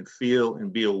and feel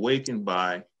and be awakened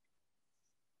by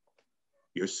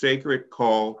your sacred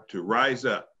call to rise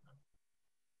up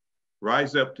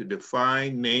to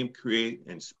define, name, create,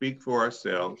 and speak for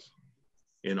ourselves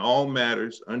in all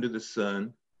matters under the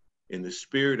sun, in the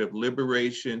spirit of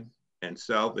liberation and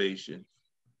salvation,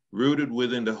 rooted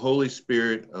within the Holy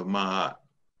Spirit of Ma'at.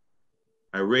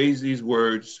 I raise these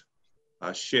words,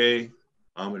 Ashe,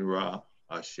 Amen Ra,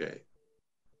 Ashe.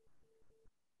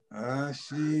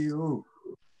 Ashe, oh,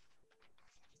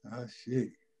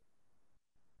 Ashe.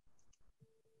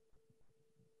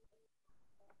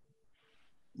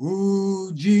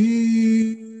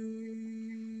 Ujima.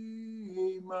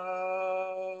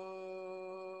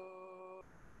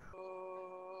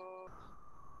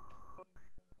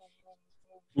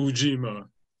 Ujima,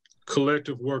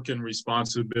 collective work and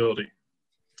responsibility.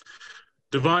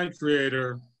 Divine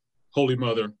Creator, Holy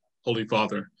Mother, Holy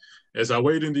Father, as I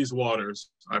wade in these waters,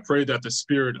 I pray that the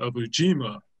spirit of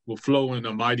Ujima will flow in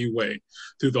a mighty way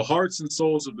through the hearts and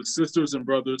souls of the sisters and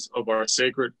brothers of our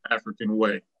sacred African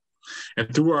way,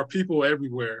 and through our people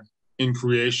everywhere in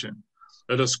creation.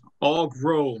 Let us all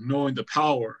grow knowing the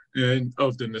power and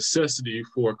of the necessity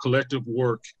for collective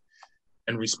work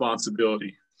and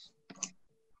responsibility.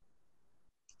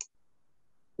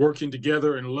 Working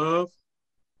together in love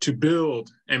to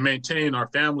build and maintain our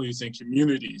families and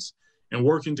communities, and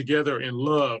working together in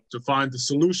love to find the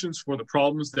solutions for the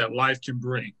problems that life can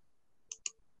bring.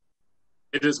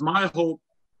 It is my hope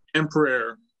and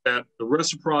prayer that the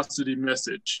reciprocity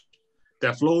message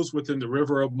that flows within the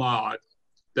river of Ma'at,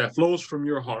 that flows from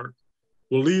your heart,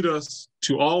 will lead us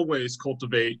to always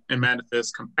cultivate and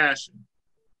manifest compassion,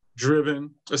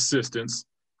 driven assistance,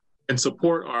 and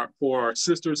support for our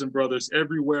sisters and brothers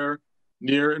everywhere,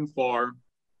 near and far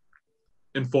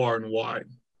and wide.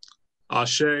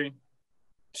 Ashe,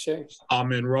 Ashe.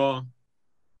 Amen Ra,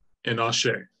 and Ashe.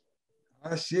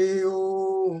 Ashe,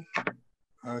 oh,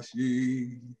 Ashe,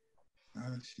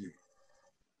 Ashe.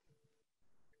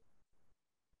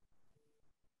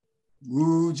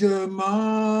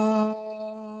 Ujima.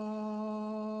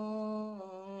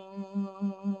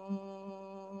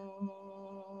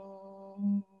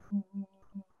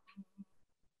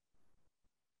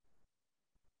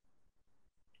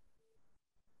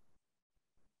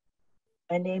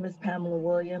 My name is Pamela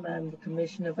William. I'm the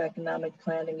Commissioner of Economic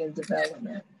Planning and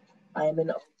Development. I am in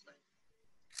Oakland.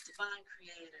 Divine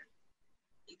Creator,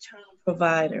 eternal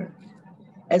provider.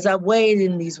 As I wade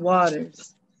in these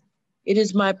waters, it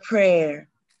is my prayer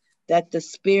that the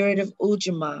spirit of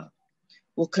Ujima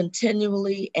will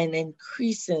continually and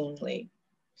increasingly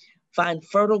find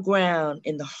fertile ground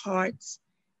in the hearts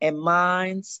and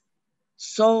minds,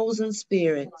 souls and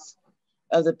spirits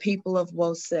of the people of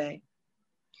Wose,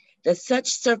 that such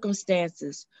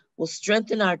circumstances will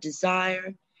strengthen our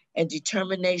desire and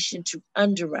determination to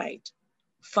underwrite,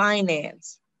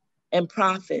 finance, and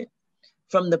profit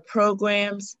from the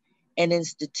programs and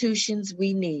institutions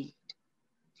we need.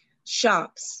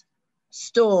 Shops,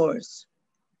 stores,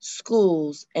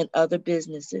 schools, and other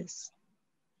businesses.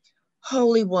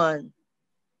 Holy One,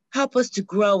 help us to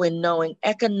grow in knowing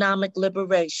economic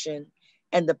liberation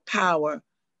and the power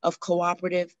of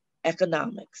cooperative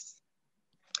economics.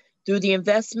 Through the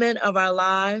investment of our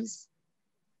lives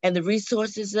and the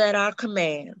resources at our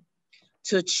command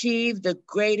to achieve the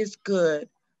greatest good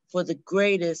for the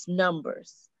greatest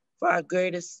numbers, for our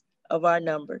greatest of our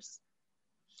numbers,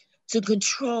 to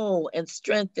control and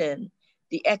strengthen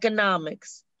the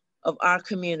economics of our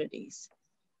communities,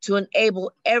 to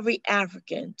enable every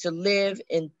African to live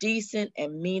in decent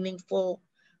and meaningful,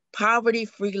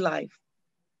 poverty-free life.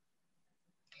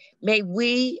 May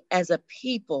we as a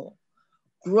people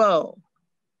grow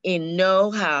in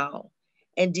know-how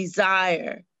and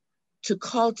desire to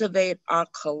cultivate our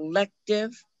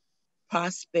collective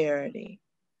prosperity.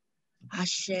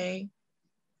 Ashe,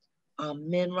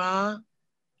 Amen Ra,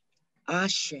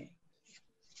 Ashe.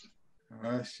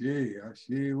 Ashe, Ashe,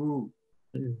 ooh.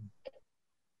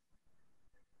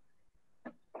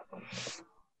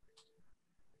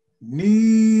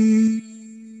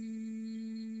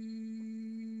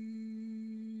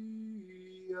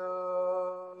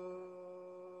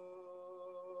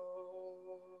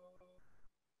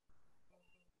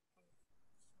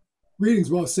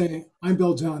 Greetings, Well Saint. I'm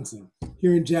Bill Johnson,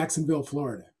 here in Jacksonville,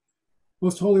 Florida.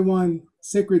 Most Holy One,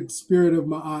 Sacred Spirit of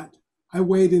Ma'at, I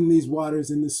wade in these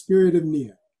waters in the spirit of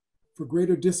Nia for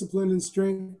greater discipline and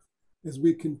strength as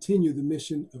we continue the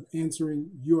mission of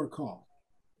answering your call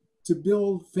to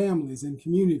build families and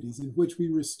communities in which we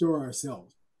restore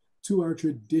ourselves to our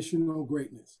traditional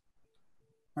greatness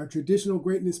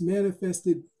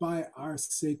manifested by our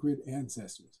sacred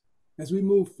ancestors. As we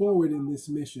move forward in this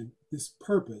mission, this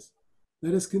purpose,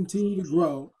 let us continue to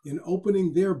grow in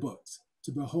opening their books,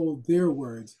 to behold their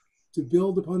words, to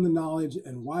build upon the knowledge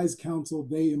and wise counsel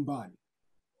they embody.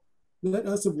 Let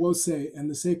us of Wose and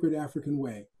the Sacred African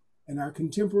Way and our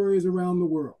contemporaries around the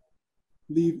world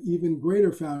leave even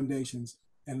greater foundations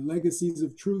and legacies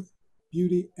of truth,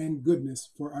 beauty, and goodness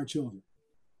for our children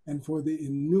and for the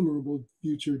innumerable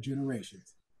future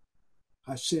generations.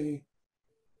 Ashe,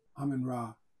 Amen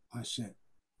Ra, Ashe.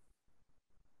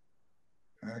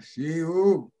 Ashe,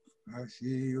 Ashe,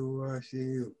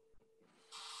 Ashe.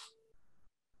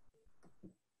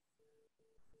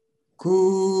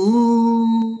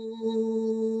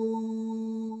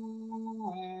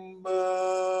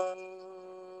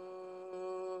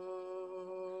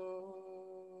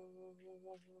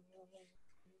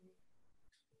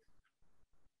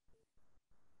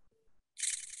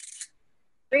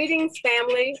 Greetings,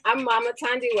 family. I'm Mama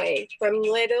Tandiwe from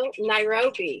Little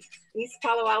Nairobi, East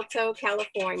Palo Alto,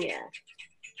 California.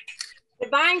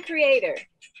 Divine Creator,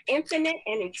 infinite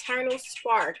and eternal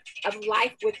spark of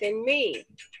life within me.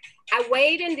 I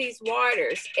wade in these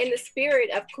waters in the spirit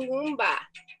of Kuumba,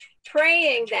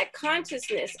 praying that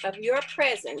consciousness of your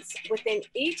presence within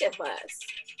each of us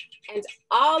and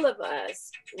all of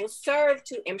us will serve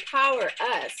to empower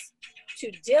us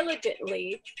to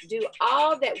diligently do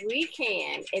all that we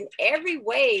can in every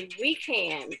way we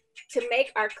can to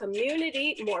make our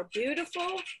community more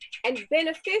beautiful and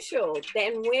beneficial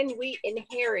than when we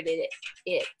inherited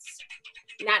it.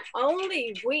 Not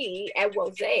only we at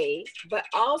Wose, but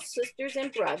all sisters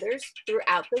and brothers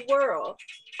throughout the world,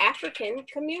 African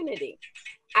community.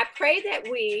 I pray that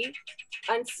we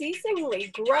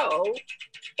unceasingly grow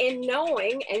in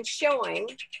knowing and showing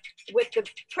with the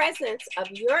presence of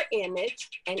your image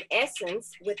and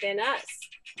essence within us,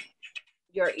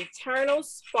 your eternal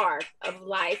spark of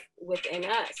life within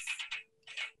us.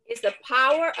 Is the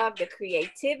power of the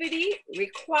creativity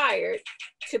required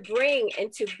to bring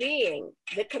into being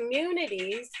the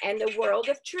communities and the world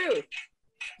of truth,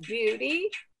 beauty,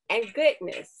 and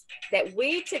goodness that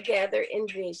we together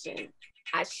envision.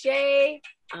 Ashe,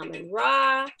 Amen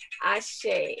Ra, Ashe.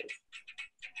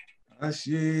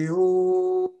 Ashe,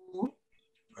 oh,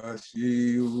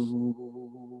 Ashe,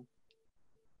 oh.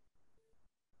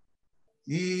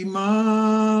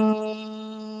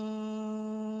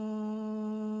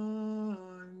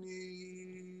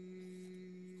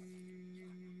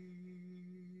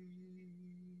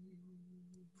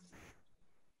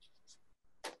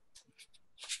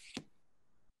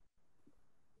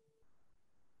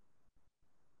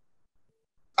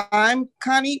 I'm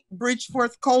Connie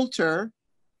Bridgeforth Coulter.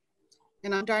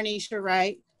 And I'm Darnisha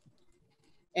Wright.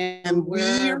 And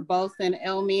we're both in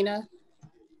Elmina,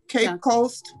 Cape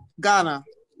Coast, Ghana.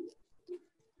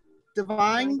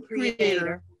 Divine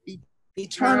Creator,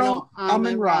 eternal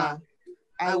Amen Ra,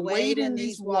 I wade in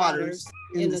these waters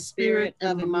in the spirit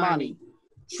of Imani,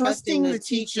 trusting the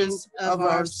teachings of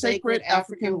our sacred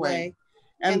African way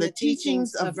and the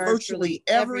teachings of virtually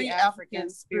every African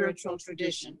spiritual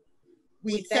tradition.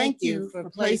 We thank you for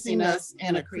placing us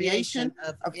in a creation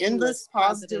of endless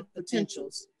positive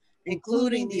potentials,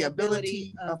 including the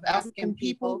ability of African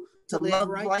people to love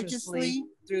righteously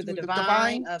through the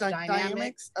divine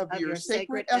dynamics of your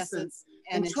sacred essence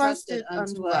entrusted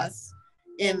unto us.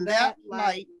 In that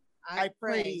light, I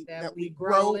pray that we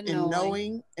grow in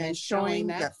knowing and showing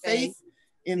that faith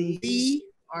in thee,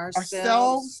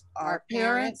 ourselves, our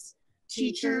parents,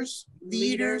 teachers,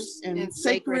 leaders, and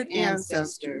sacred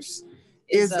ancestors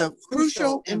is of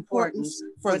crucial importance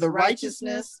for the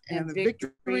righteousness and the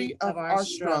victory of our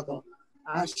struggle.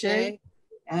 Ashe,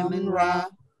 Amen Ra,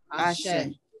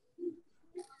 Ashe.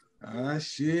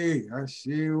 Ashe, Ashe,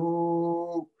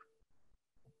 oh.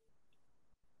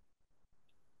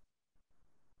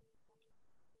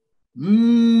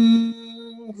 Nguzo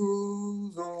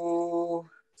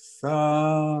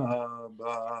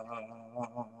saba,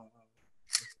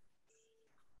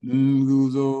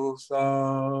 nguzo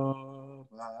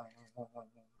saba.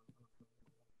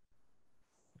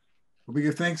 We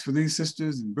give thanks for these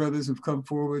sisters and brothers who've come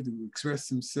forward to express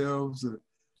themselves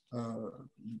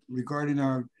regarding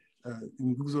our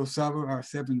Nguzo Saba, our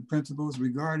 7 principles,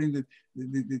 regarding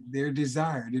their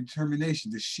desire,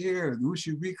 determination to share the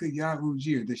Ushirika Ya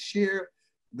Ujia, to share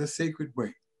the sacred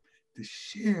way, to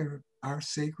share our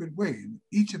sacred way. And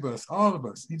each of us, all of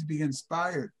us, need to be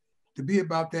inspired to be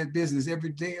about that business every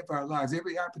day of our lives,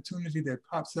 every opportunity that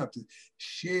pops up, to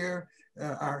share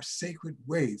our sacred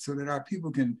way so that our people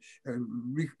can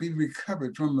be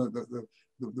recovered from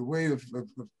the way of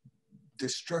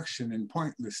destruction and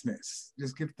pointlessness.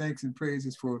 Just give thanks and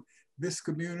praises for this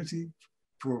community,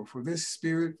 for this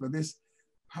spirit, for this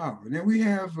power. And then we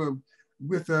have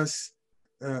with us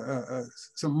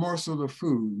some morsel of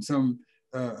food, some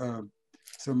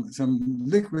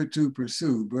liquid to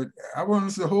pursue, but I want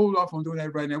us to hold off on doing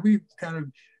that right now. We kind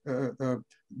of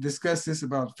discussed this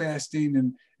about fasting,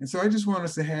 and so I just want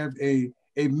us to have a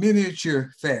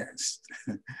miniature fast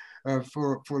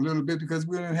for a little bit, because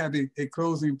we're going to have a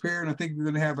closing prayer, and I think we're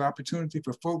going to have an opportunity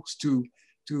for folks to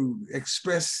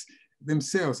express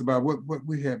themselves about what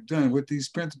we have done, what these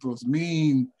principles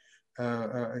mean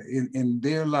in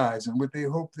their lives, and what they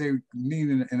hope they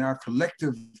mean in our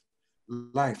collective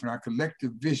life and our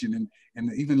collective vision, and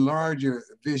the even larger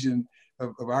vision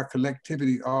of our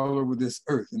collectivity all over this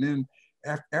earth. And then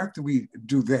after we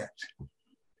do that,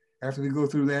 after we go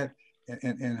through that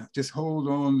and just hold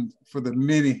on for the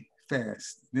mini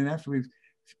fast, then after we've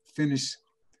finished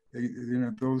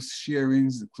those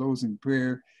sharings, the closing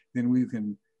prayer, then we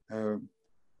can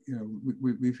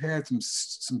we've had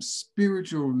some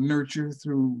spiritual nurture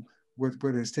through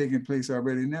what has taken place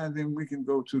already. Now then we can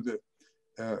go to the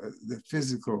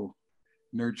physical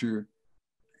nurture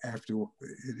after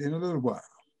in a little while.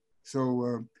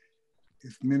 So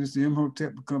if Minister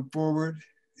Imhotep will come forward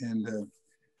and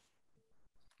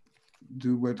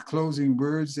do what closing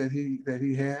words that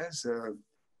he has,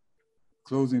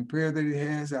 closing prayer that he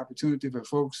has, opportunity for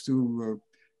folks to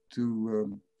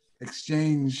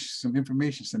exchange some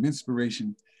information, some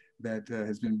inspiration that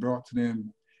has been brought to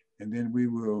them, and then we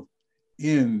will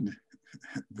end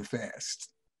the fast.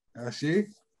 Ashe?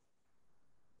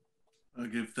 I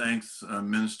give thanks,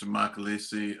 Minister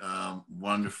Makalisi.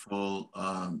 Wonderful.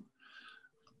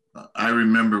 I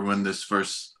remember when this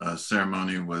first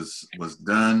ceremony was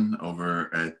done over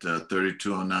at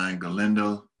 3209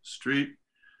 Galindo Street.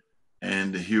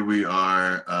 And here we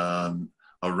are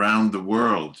around the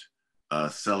world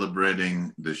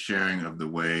celebrating the sharing of the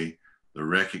way, the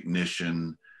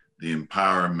recognition, the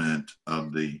empowerment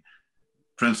of the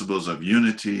principles of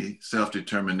unity,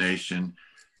 self-determination,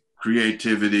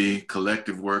 creativity,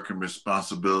 collective work and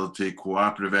responsibility,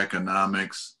 cooperative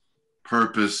economics,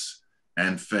 purpose,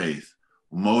 and faith.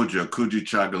 Umoja,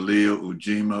 Kujichagulia,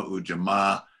 Ujima,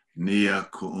 Ujamaa, Nia,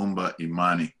 Kuumba,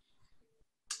 Imani.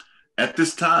 At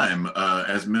this time,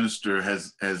 as Minister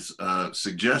has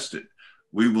suggested,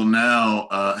 we will now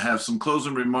have some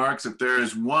closing remarks. If there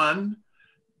is one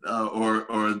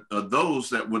or those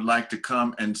that would like to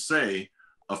come and say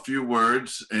a few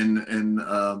words in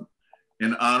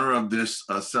honor of this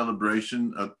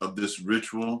celebration of this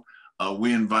ritual,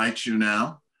 we invite you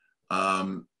now.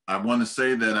 I want to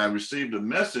say that I received a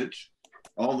message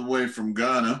all the way from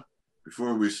Ghana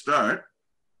before we start,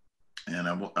 and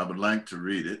I would like to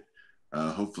read it.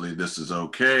 Hopefully this is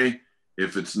okay.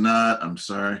 If it's not, I'm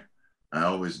sorry. I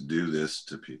always do this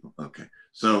to people. Okay,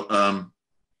 so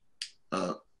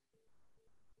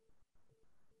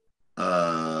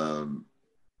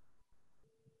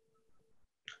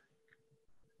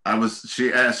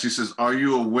she asked, she says, are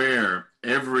you aware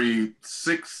every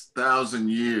 6,000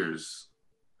 years,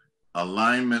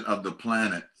 alignment of the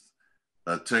planet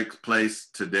takes place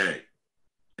today?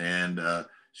 And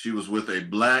she was with a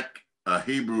Black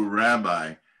Hebrew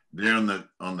rabbi there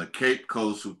on the Cape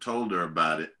Coast who told her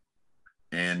about it.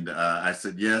 And I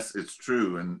said, yes, it's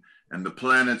true. And the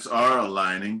planets are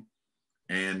aligning.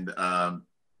 And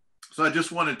So I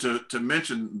just wanted to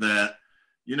mention that,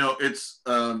 you know, it's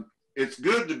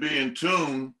good to be in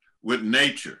tune with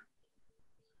nature.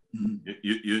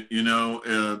 You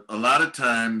know, a lot of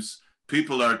times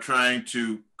people are trying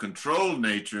to control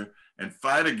nature and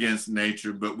fight against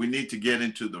nature, but we need to get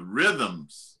into the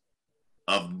rhythms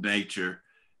of nature.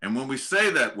 And when we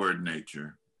say that word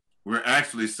nature, we're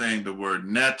actually saying the word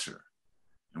netter.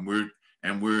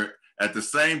 And we're at the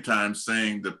same time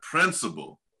saying the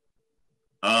principle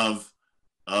of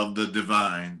the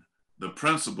divine, the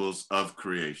principles of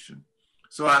creation.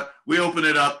 So we open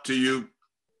it up to you.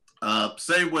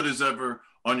 Say what is ever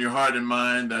on your heart and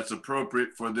mind that's appropriate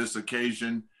for this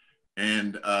occasion,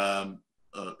 and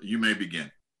you may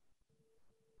begin.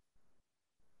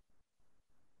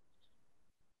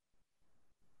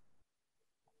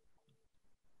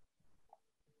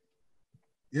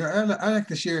 Yeah, I like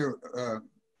to share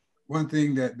one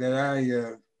thing that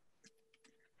I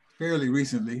fairly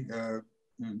recently, a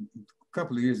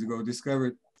couple of years ago,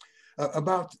 discovered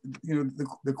about, you know,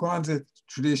 the Kwanzaa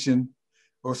tradition,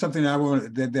 or something I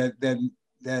wanted that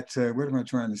what am I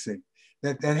trying to say?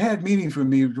 That had meaning for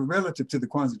me relative to the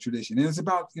Kwanzaa tradition. And it's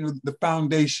about, you know, the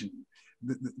foundation,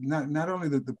 not only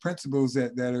the principles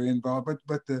that are involved,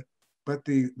 but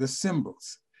the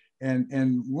symbols.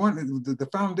 And one, the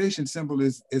foundation symbol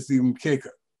is the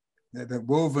umkeka, the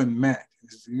woven mat.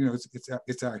 You know,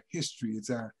 it's our history,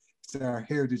 it's our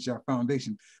heritage, our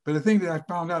foundation. But the thing that I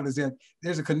found out is that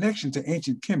there's a connection to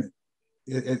ancient Kemet,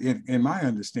 in my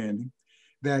understanding,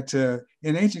 that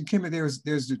in ancient Kemet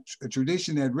there's a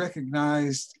tradition that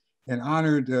recognized and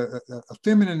honored a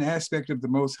feminine aspect of the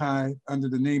Most High under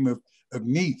the name of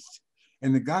Neith.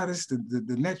 And the goddess,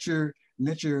 the Neter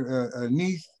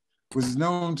Neith, was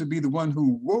known to be the one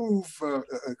who wove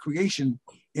creation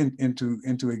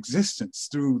into existence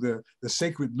through the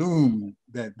sacred loom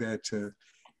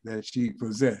that she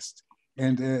possessed.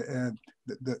 And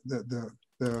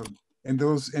and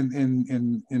those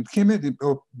in Kemet,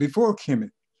 or before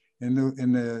Kemet, in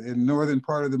the northern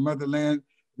part of the motherland,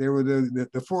 there were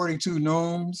the 42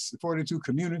 nomes, the 42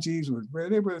 communities, where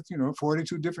there were, you know,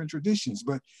 42 different traditions.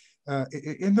 But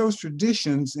in those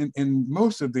traditions, in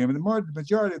most of them, in the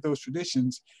majority of those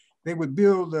traditions, they would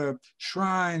build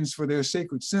shrines for their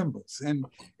sacred symbols. And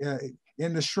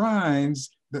in the shrines,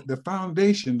 the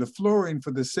foundation, the flooring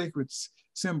for the sacred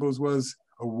symbols was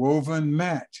a woven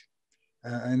mat.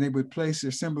 And they would place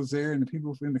their symbols there, and the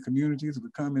people in the communities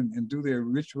would come and do their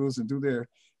rituals and do their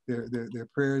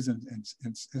prayers and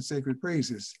sacred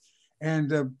praises.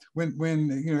 And when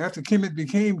you know, after Kemet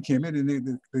became Kemet,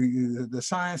 and the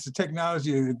science, the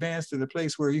technology advanced to the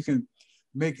place where you can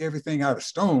make everything out of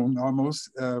stone almost.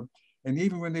 And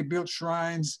even when they built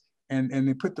shrines and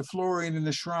they put the flooring in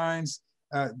the shrines,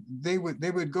 they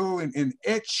would go and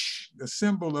etch the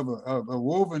symbol of a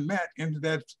woven mat into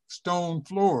that stone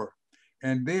floor,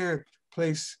 and there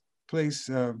place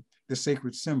the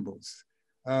sacred symbols.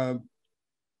 And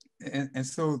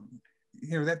so,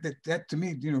 you know, that to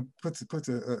me, you know, puts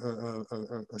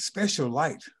a special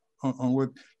light on what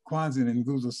Kwanzaa and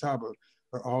Nguzo Saba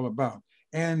are all about.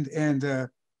 And in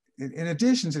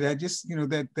addition to that, just, you know,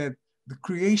 that the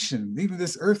creation, even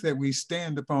this earth that we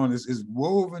stand upon, is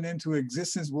woven into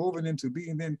existence, woven into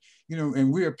being. Then, you know,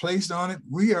 and we are placed on it.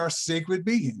 We are sacred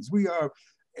beings. We are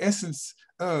essence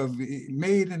of,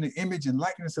 made in the image and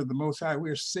likeness of the Most High. We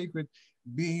are sacred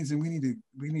beings, and we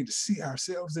need to see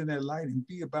ourselves in that light and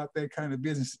be about that kind of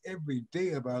business every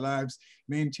day of our lives,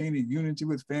 maintaining unity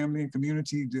with family and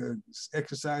community,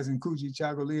 exercising Kuji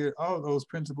Chagalia, all those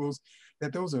principles,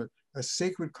 that those are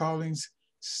sacred callings,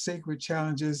 sacred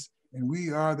challenges, and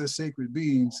we are the sacred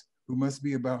beings who must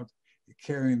be about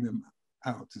carrying them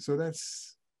out. And so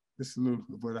that's just a little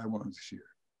of what I wanted to share.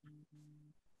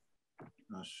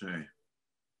 Ashe.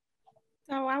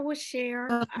 So I will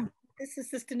share. This is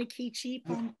Sister Nikichi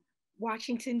from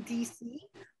Washington, D.C.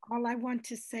 All I want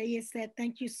to say is that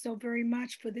thank you so very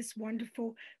much for this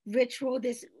wonderful ritual,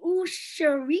 this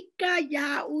Ushirika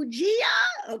ya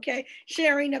Ujia, okay,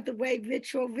 sharing of the way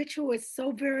ritual. Ritual is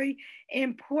so very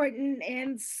important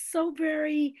and so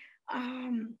very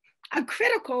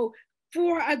critical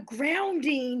for a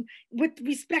grounding with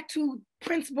respect to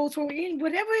principles or in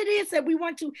whatever it is that we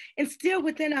want to instill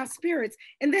within our spirits.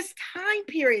 In this time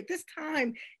period,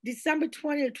 December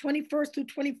 20th, 21st through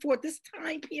 24th, this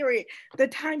time period, the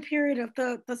time period of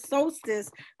the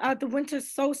solstice, the winter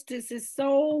solstice, is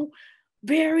so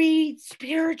very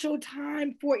spiritual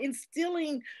time for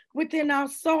instilling within our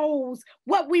souls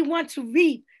what we want to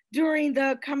reap, during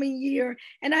the coming year.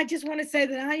 And I just want to say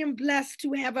that I am blessed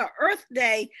to have an Earth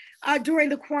Day during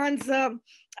the Kwanzaa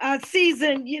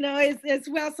season, you know, as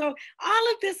well. So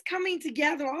all of this coming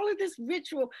together, all of this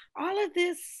ritual, all of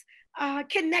this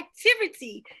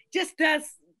connectivity just does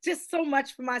just so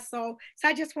much for my soul. So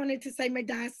I just wanted to say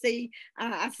Medasi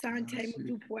Asante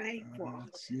Mudupwe.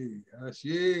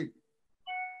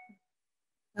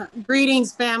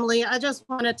 Greetings, family. I just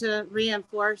wanted to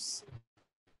reinforce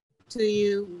to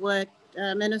you what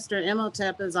Minister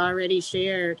Imhotep has already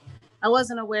shared. I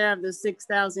wasn't aware of the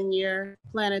 6,000 year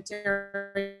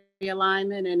planetary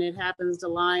alignment, and it happens to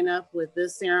line up with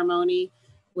this ceremony,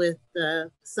 with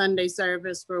the Sunday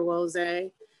service for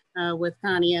Wose, with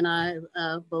Connie and I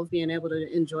both being able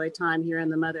to enjoy time here in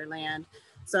the motherland.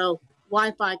 So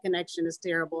Wi-Fi connection is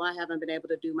terrible. I haven't been able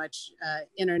to do much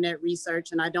internet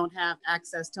research, and I don't have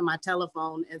access to my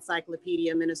telephone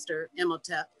encyclopedia, Minister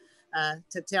Imhotep,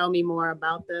 to tell me more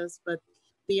about this. But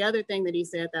the other thing that he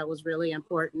said that was really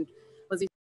important was he.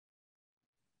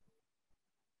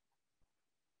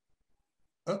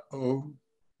 Uh-oh.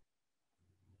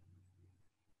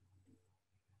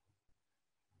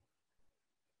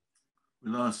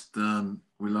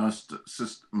 We lost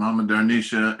Sister Mama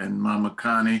Darnisha and Mama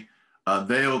Connie.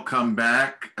 They'll come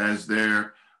back as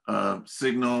their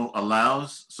signal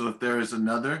allows. So if there is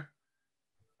another,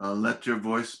 let your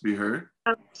voice be heard.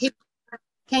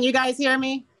 Can you guys hear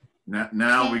me?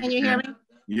 Now we can. Can you hear me?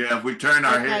 Yeah, if we turn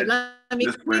our head. Let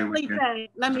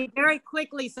me very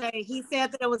quickly say, he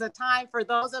said that it was a time for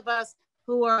those of us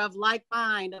who are of like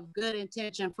mind, of good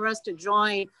intention, for us to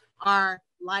join our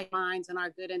like minds and our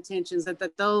good intentions,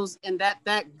 that those and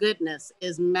that goodness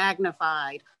is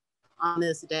magnified on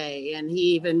this day. And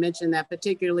he even mentioned that,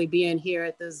 particularly being here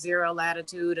at the 0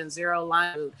 latitude and 0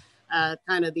 longitude,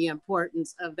 kind of the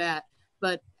importance of that.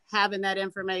 But having that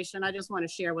information, I just want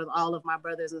to share with all of my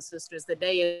brothers and sisters, the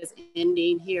day is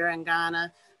ending here in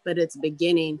Ghana, but it's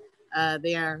beginning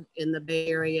there in the Bay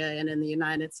Area and in the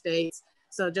United States.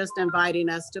 So just inviting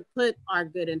us to put our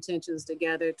good intentions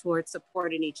together towards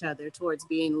supporting each other, towards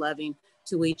being loving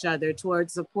to each other,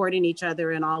 towards supporting each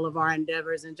other in all of our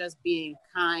endeavors, and just being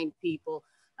kind people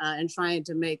and trying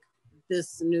to make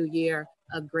this new year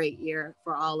a great year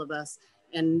for all of us,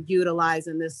 and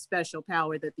utilizing this special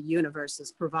power that the universe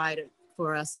has provided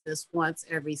for us, this once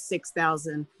every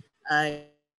 6,000 a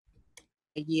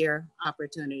year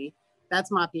opportunity.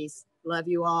 That's my piece. Love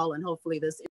you all, and hopefully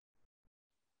this.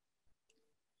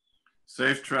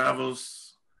 Safe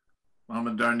travels,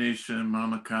 Mama Darnisha and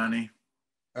Mama Connie.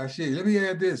 Actually, let me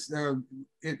add this.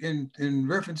 In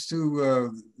reference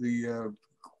to the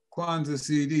Kwanzaa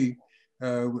CD,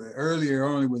 earlier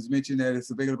on it was mentioned that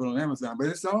it's available on Amazon, but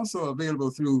it's also available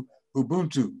through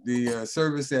Ubuntu, the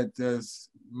service that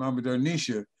Mama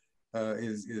Darnisha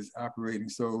is operating.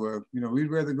 So, you know, we'd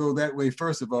rather go that way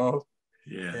first of all,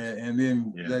 and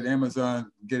then let Amazon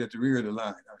get at the rear of the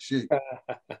line.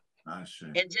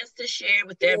 And just to share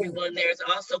with everyone, there's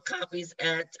also copies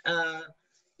at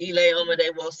Ile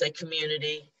Omade Wose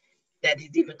community that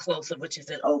is even closer, which is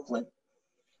in Oakland.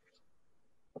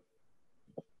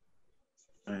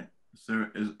 Right.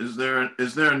 Is there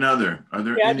another? Are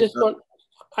there? Yeah, any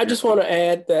I just want to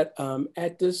add that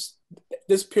at this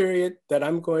period that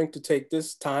I'm going to take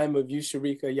this time of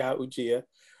Ushirika Ya Ujia,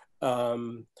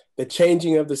 the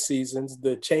changing of the seasons,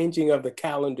 the changing of the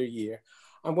calendar year,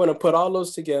 I'm going to put all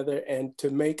those together and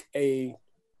to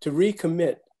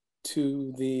recommit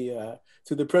to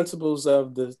the principles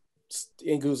of the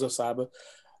Nguzo Saba,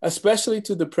 especially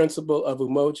to the principle of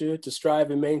Umoja, to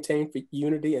strive and maintain for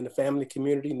unity in the family,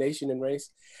 community, nation, and race.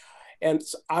 And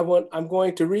so I'm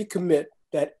going to recommit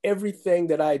that everything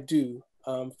that I do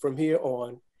from here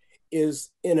on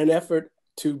is in an effort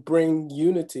to bring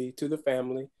unity to the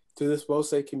family, to this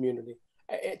Wose community,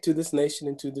 to this nation,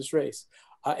 and to this race.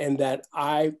 And that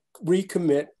I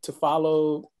recommit to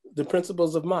follow the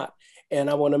principles of Mott. And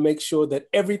I want to make sure that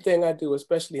everything I do,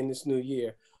 especially in this new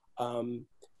year,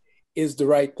 is the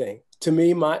right thing. To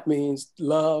me, Mott means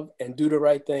love and do the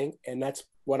right thing. And that's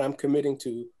what I'm committing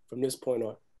to from this point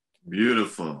on.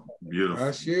 Beautiful,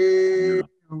 beautiful.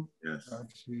 Beautiful. Yes.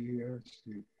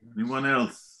 Anyone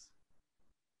else?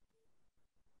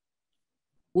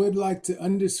 Would like to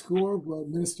underscore what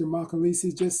Minister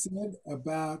Makalisi just said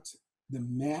about the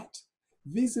mat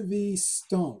vis-a-vis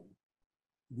stone.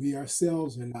 We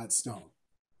ourselves are not stone.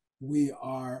 We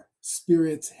are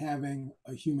spirits having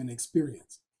a human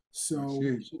experience. So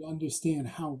we should understand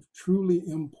how truly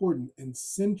important and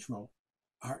central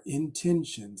our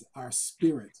intentions, our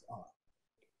spirits are.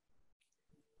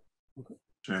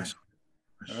 Okay.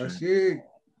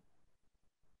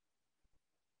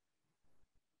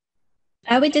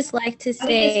 I would just like to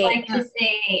say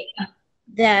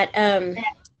that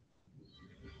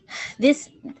this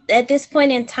at this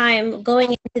point in time,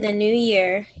 going into the new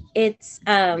year, it's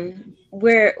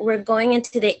we're going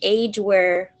into the age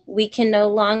where we can no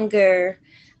longer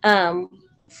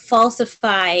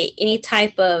falsify any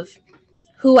type of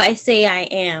who I say I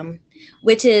am,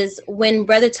 which is when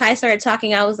Brother Ty started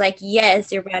talking, I was like,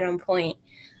 yes, you're right on point.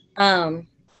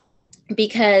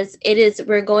 Because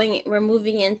we're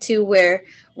moving into where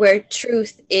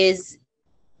truth is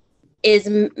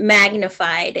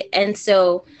magnified. And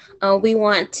so we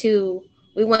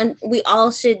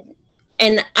all should,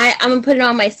 and I'm gonna put it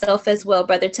on myself as well.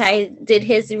 Brother Ty did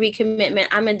his recommitment.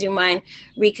 I'm gonna do mine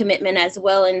recommitment as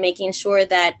well, and making sure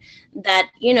that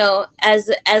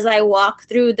as I walk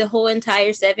through the whole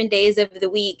entire 7 days of the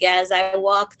week, as I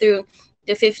walk through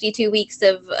the 52 weeks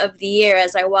of the year,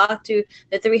 as I walk through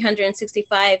the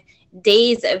 365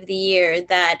 days of the year,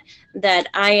 that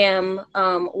I am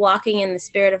walking in the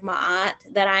spirit of Ma'at,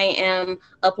 that I am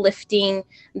uplifting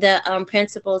the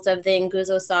principles of the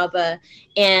Nguzo Saba.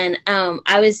 And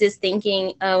I was just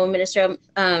thinking when Minister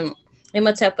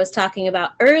Imhotep was talking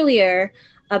about earlier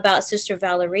about Sister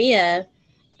Valeria,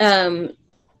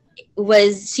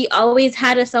 was she always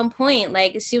had at some point,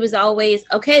 like she was always,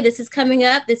 okay, this is coming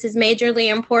up, this is majorly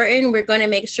important, we're going to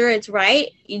make sure it's right,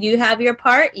 you have your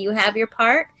part.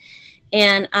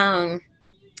 And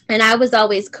I was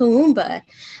always Kuumba.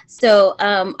 So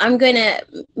I'm going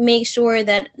to make sure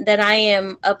that I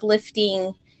am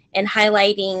uplifting and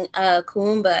highlighting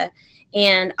Kuumba,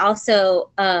 and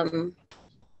also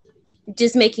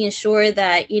just making sure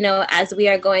that, as we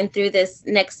are going through this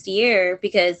next year,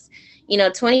 because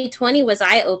 2020 was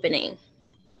eye-opening.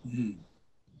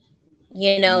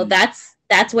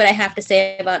 That's what I have to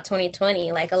say about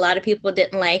 2020. Like, a lot of people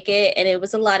didn't like it, and it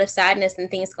was a lot of sadness and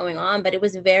things going on, but it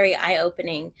was very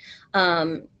eye-opening.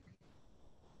 And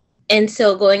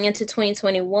so going into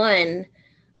 2021,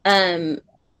 I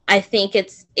think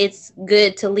it's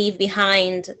good to leave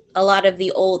behind a lot of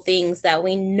the old things that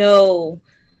we know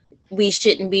we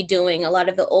shouldn't be doing, a lot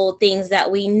of the old things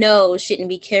that we know shouldn't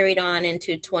be carried on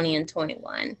into 20 and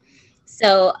 21.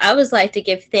 So I would like to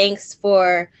give thanks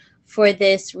for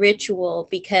this ritual,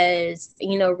 because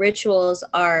rituals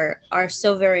are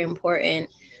so very important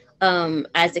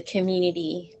as a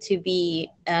community to be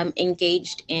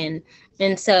engaged in.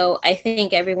 And so I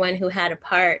thank everyone who had a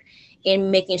part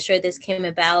in making sure this came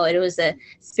about. It was a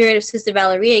spirit of Sister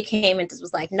Valeria came and just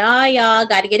was like, nah, y'all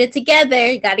got to get it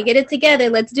together.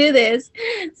 Let's do this.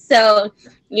 So,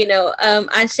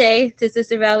 Ashe to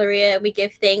Sister Valeria, we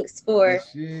give thanks for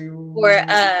your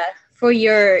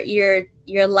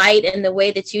light, and the way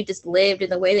that you just lived,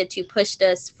 and the way that you pushed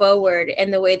us forward,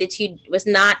 and the way that you was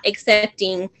not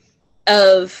accepting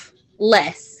of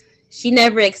less. She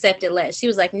never accepted less. She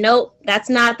was like, nope, that's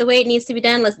not the way it needs to be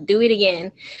done. Let's do it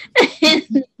again.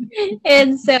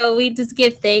 And so we just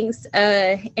give thanks,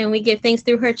 and we give thanks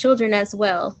through her children as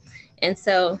well. And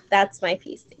so that's my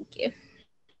piece. Thank you.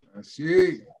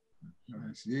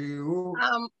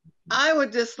 I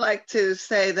would just like to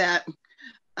say that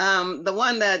the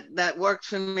one that works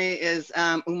for me is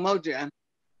Umoja,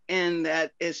 and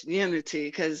that is unity,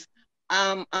 because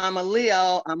I'm a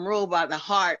Leo, I'm ruled by the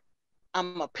heart,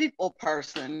 I'm a people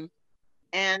person,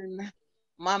 and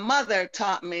my mother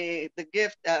taught me the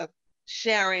gift of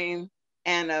sharing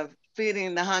and of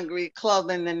feeding the hungry,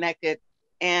 clothing the naked,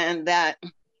 and that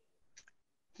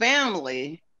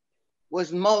family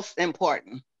was most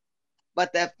important,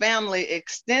 but that family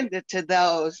extended to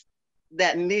those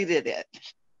that needed it.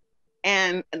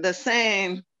 And the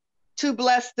saying, too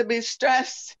blessed to be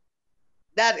stressed,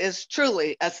 that is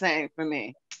truly a saying for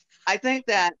me. I think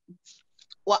that,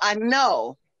 I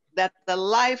know that the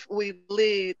life we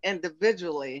lead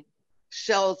individually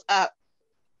shows up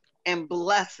in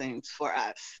blessings for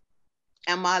us.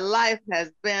 And my life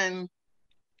has been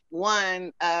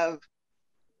one of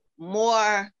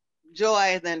more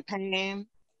joy than pain,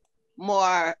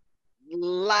 more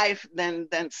life than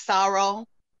sorrow,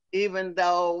 even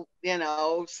though,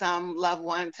 some loved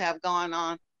ones have gone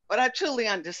on. But I truly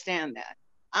understand that.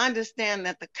 I understand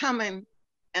that the coming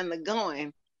and the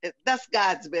going, that's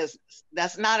God's business.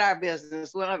 That's not our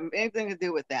business. We don't have anything to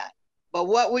do with that. But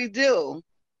what we do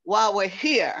while we're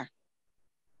here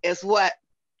is what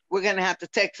we're going to have to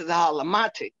take to the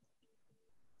Halamati.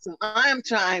 So I'm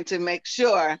trying to make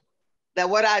sure that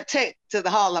what I take to the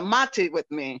Halamati with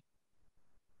me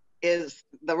is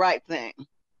the right thing.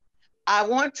 I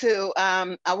want to,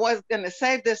 I was going to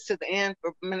save this to the end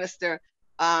for Minister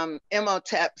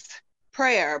Imhotep's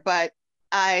prayer, but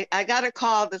I got a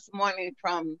call this morning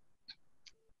from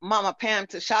Mama Pam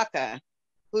Tashaka,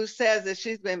 who says that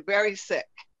she's been very sick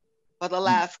for the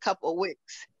last couple of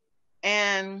weeks.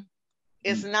 And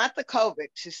it's not the COVID,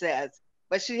 she says,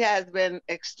 but she has been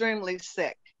extremely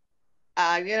sick.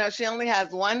 You know, she only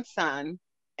has one son,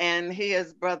 and he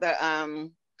is brother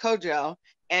Kojo,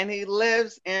 and he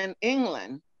lives in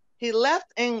England. He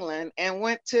left England and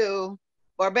went to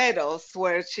Barbados,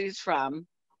 where she's from,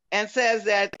 and says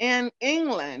that in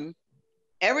England,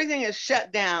 everything is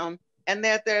shut down and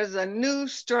that there's a new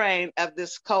strain of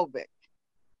this COVID.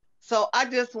 So I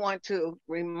just want to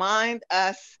remind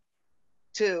us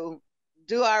to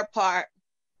do our part,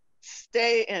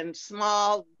 stay in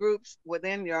small groups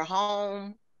within your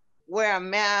home, wear a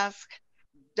mask,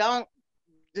 don't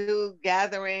do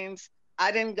gatherings.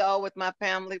 I didn't go with my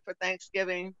family for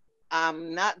Thanksgiving.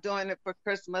 I'm not doing it for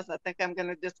Christmas. I think I'm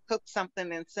gonna just cook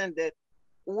something and send it.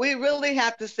 We really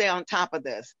have to stay on top of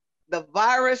this. The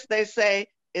virus, they say,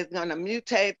 is gonna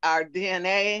mutate our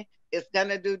DNA. It's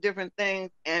gonna do different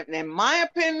things. And in my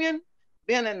opinion,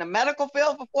 being in the medical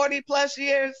field for 40 plus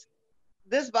years,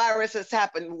 this virus has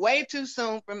happened way too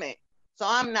soon for me. So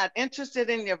I'm not interested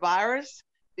in your virus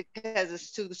because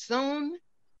it's too soon.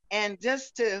 And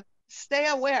just to stay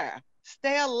aware,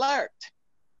 stay alert,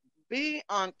 be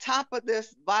on top of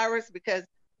this virus because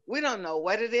we don't know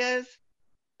what it is.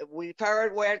 We've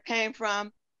heard where it came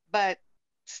from, but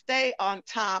stay on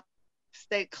top,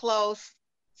 stay close,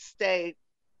 stay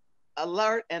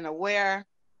alert and aware,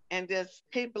 and just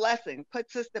keep blessing.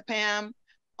 Put Sister Pam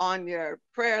on your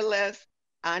prayer list.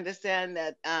 I understand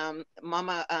that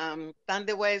Mama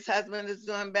Thunderway's husband is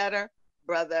doing better.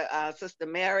 Brother, Sister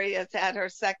Mary has had her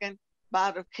second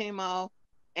bout of chemo.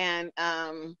 And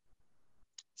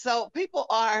so people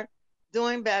are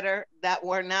doing better that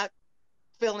were not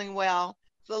feeling well.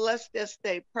 So let's just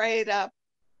stay prayed up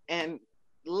and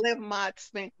live mot,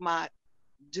 spink mot,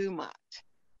 do mot.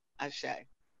 Ashe.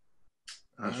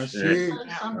 Ashe.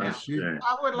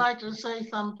 I would like to say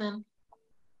something.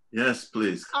 Yes,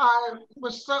 please.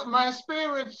 My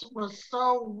spirits was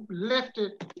so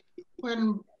lifted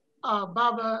when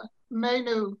Baba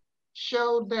Menu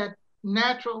showed that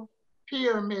natural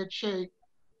pyramid shape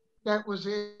that was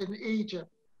in Egypt.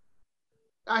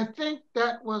 I think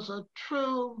that was a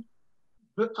true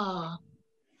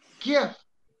gift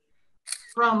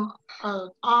from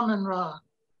Amun-Ra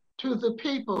to the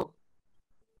people.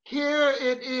 Here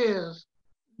it is.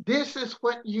 This is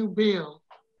what you build.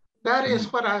 That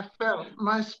is what I felt.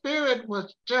 My spirit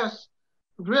was just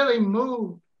really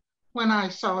moved when I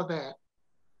saw that.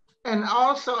 And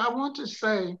also, I want to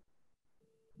say,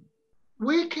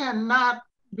 we cannot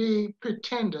be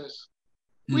pretenders.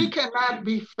 We cannot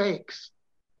be fakes.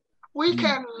 We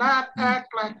cannot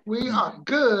act like we are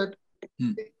good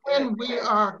when we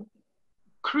are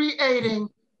creating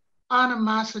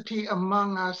animosity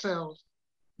among ourselves.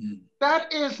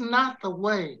 That is not the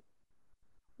way.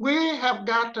 We have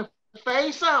got to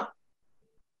face up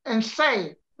and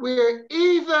say, we're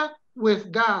either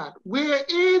with God, we're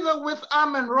either with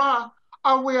Amun-Ra,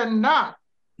 or we're not.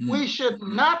 We should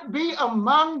not be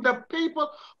among the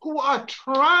people who are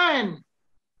trying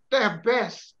their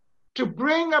best to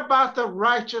bring about the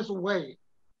righteous way.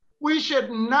 We should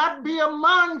not be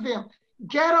among them.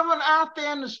 Get on out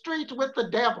there in the streets with the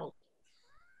devil.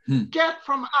 Get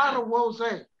from out of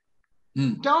Wose.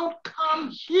 Don't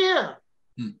come here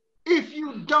if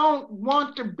you don't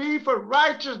want to be for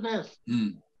righteousness.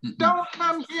 Don't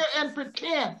come here and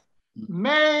pretend.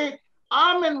 May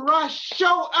Amun-Ra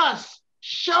show us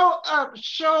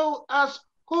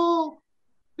who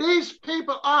these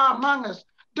people are among us.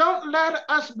 Don't let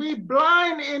us be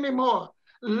blind anymore.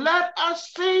 Let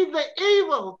us see the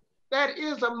evil that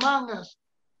is among us.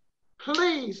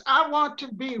 Please, I want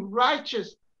to be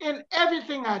righteous in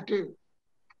everything I do.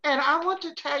 And I want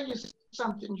to tell you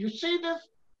something. You see this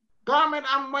garment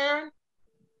I'm wearing?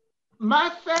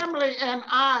 My family and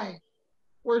I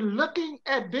were looking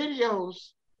at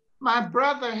videos. My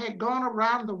brother had gone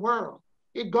around the world.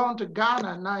 He'd gone to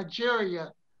Ghana,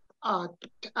 Nigeria,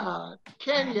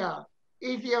 Kenya,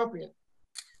 Ethiopia.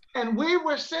 And we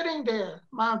were sitting there,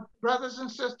 my brothers and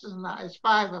sisters and I, it's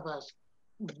 5 of us,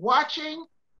 watching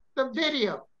the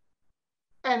video.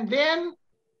 And then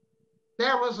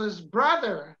there was his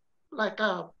brother, like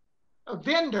a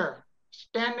vendor,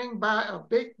 standing by a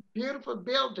big, beautiful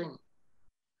building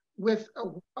with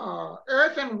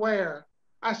earthenware,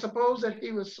 I suppose that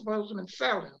he was supposed to be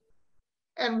selling.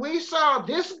 And we saw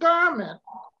this garment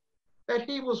that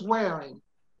he was wearing.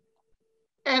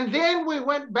 And then we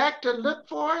went back to look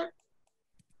for it.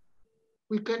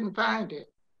 We couldn't find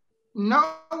it.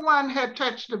 No one had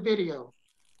touched the video.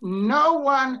 No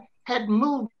one had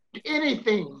moved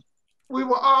anything We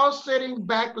were all sitting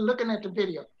back looking at the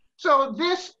video. So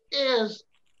this is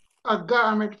a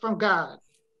garment from God.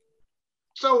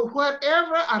 So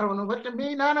whatever, I don't know what to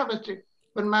mean, none of us do,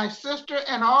 but my sister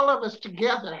and all of us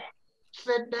together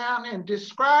sit down and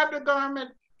describe the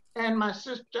garment, and my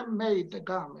sister made the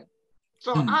garment.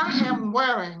 So I am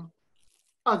wearing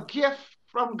a gift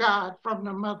from God from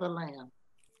the motherland.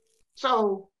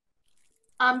 So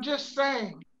I'm just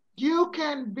saying, you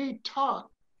can be taught,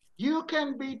 you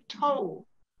can be told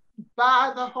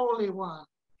by the Holy One.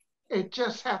 It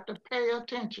just have to pay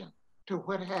attention to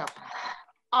what happened.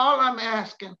 All I'm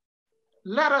asking,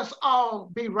 let us all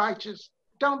be righteous.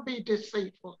 Don't be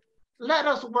deceitful. Let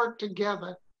us work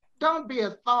together. Don't be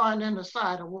a thorn in the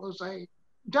side of Jose.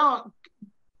 Don't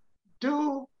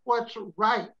do what's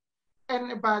right.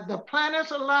 And by the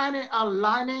planets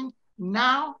aligning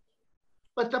now,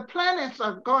 but the planets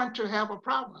are going to have a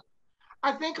problem.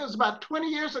 I think it was about 20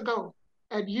 years ago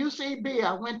at UCB,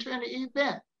 I went to an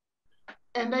event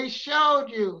and they showed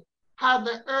you how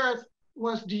the earth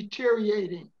was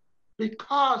deteriorating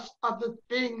because of the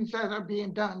things that are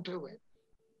being done to it.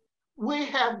 We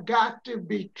have got to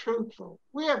be truthful.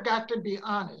 We have got to be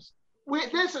honest.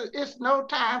 It's no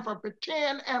time for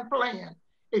pretend and playing.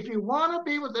 If you want to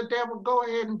be with the devil, go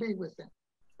ahead and be with him.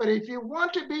 But if you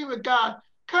want to be with God,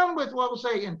 come with what we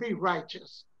say and be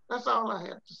righteous. That's all I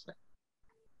have to say.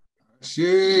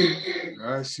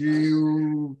 I see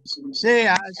you.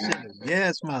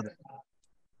 Yes, Mother.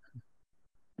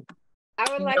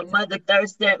 I would like Mother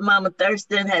Thurston, Mama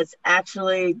Thurston has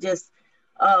actually just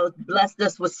blessed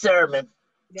us with sermon,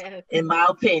 in my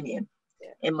opinion,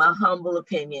 in my humble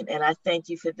opinion. And I thank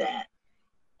you for that.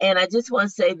 And I just want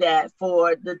to say that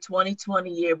for the 2020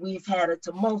 year, we've had a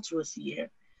tumultuous year.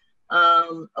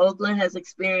 Oakland has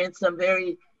experienced some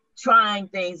very trying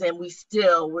things, and we're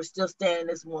still standing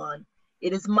as one.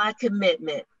 It is my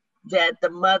commitment that the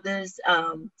mothers,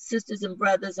 sisters and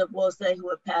brothers of Wose who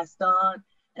have passed on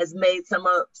has made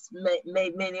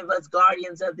many of us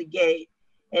guardians of the gate.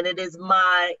 And it is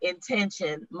my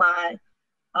intention, my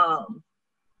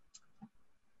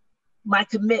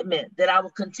commitment that I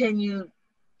will continue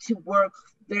to work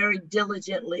very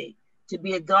diligently to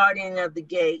be a guardian of the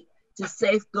gate, to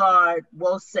safeguard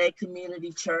Wose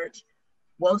Community Church,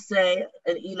 Wose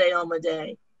and Ile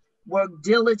Omade, work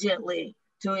diligently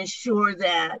to ensure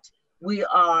that we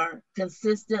are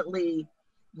consistently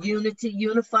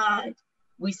unified.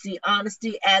 We see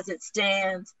honesty as it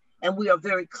stands, and we are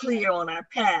very clear on our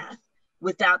path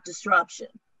without disruption.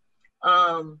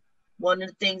 One of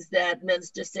the things that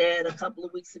Minister said a couple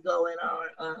of weeks ago in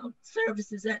our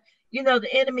service is that, the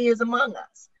enemy is among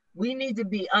us. We need to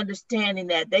be understanding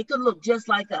that they could look just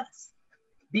like us.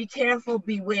 Be careful,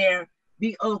 beware,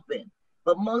 be open.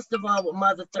 But most of all, what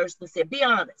Mother Thurston said, be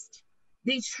honest,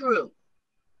 be true,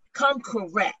 come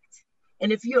correct.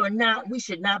 And if you are not, we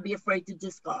should not be afraid to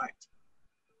discard.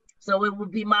 So it would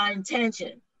be my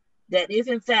intention that if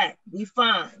in fact we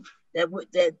find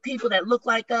that people that look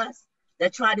like us,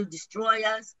 that try to destroy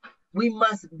us, we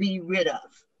must be rid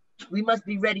of. We must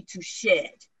be ready to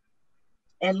shed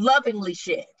and lovingly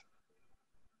shed.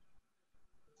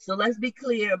 So let's be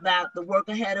clear about the work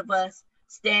ahead of us.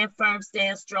 Stand firm,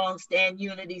 stand strong, stand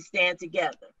unity, stand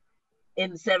together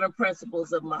in the 7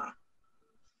 principles of Ma.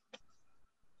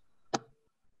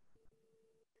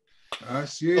 Hello,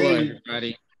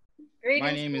 everybody. Greetings,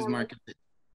 my name is Marcus,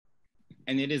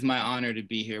 and it is my honor to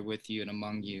be here with you and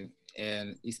among you,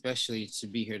 and especially to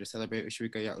be here to celebrate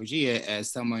Ushirika Ya Ujia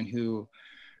as someone who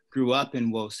grew up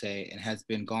in Wose and has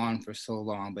been gone for so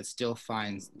long, but still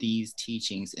finds these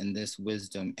teachings and this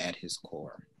wisdom at his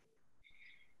core.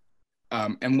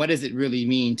 And what does it really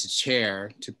mean to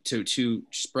share, to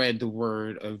spread the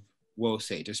word of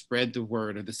Wose, to spread the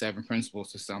word of the 7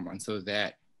 principles to someone so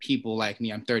that people like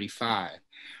me, I'm 35,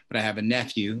 but I have a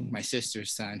nephew, my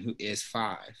sister's son, who is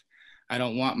 5. I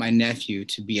don't want my nephew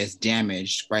to be as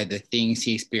damaged by the things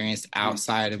he experienced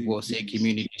outside of Wose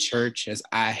Community Church as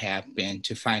I have been,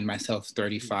 to find myself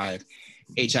 35,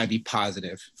 HIV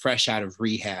positive, fresh out of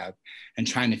rehab, and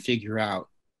trying to figure out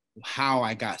how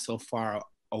I got so far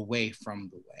away from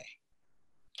the way.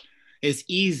 It's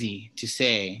easy to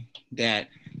say that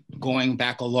going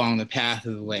back along the path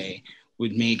of the way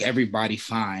would make everybody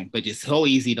fine, but it's so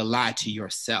easy to lie to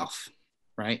yourself,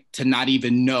 right? To not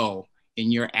even know in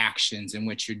your actions and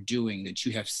what you're doing that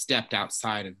you have stepped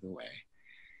outside of the way.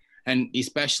 And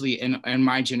especially in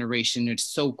my generation, it's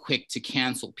so quick to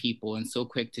cancel people and so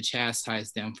quick to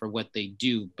chastise them for what they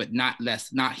do, but not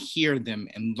hear them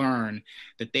and learn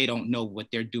that they don't know what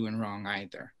they're doing wrong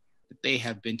either. That they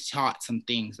have been taught some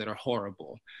things that are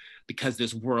horrible because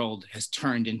this world has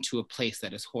turned into a place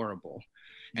that is horrible.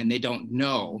 and they don't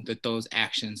know that those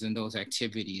actions and those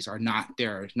activities are not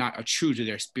true to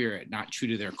their spirit, not true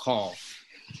to their call.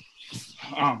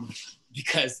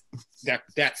 Because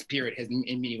that spirit has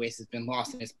in many ways has been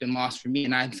lost, and it's been lost for me.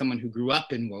 And I'm someone who grew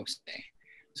up in Wose.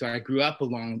 So I grew up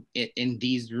along in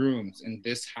these rooms, in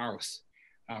this house,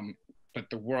 but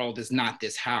the world is not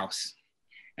this house.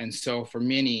 And so for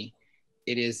many,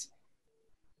 it's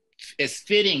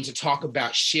fitting to talk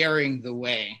about sharing the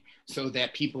way so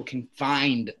that people can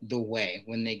find the way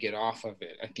when they get off of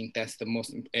it. I think that's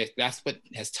what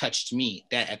has touched me,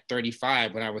 that at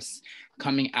 35, when I was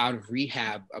coming out of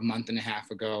rehab a month and a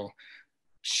half ago,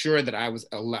 sure that I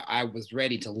was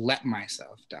ready to let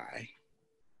myself die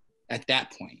at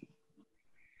that point.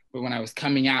 But when I was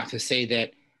coming out, to say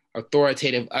that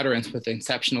authoritative utterance with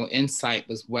exceptional insight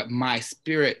was what my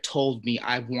spirit told me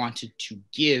I wanted to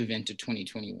give into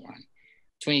 2021.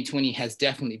 2020 has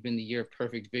definitely been the year of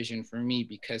perfect vision for me,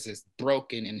 because as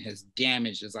broken and as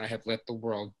damaged as I have let the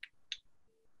world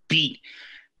beat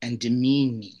and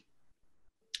demean me,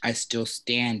 I still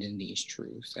stand in these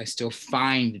truths. I still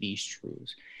find these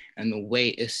truths, and the way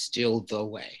is still the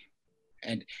way.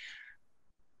 And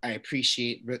I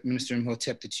appreciate, Minister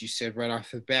Imhotep, that you said right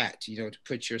off the bat, to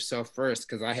put yourself first,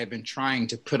 because I have been trying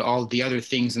to put all the other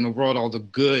things in the world, all the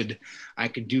good I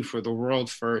could do for the world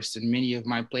first in many of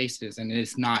my places. And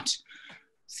it's not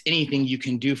anything you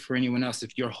can do for anyone else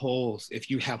if you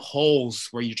have holes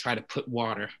where you try to put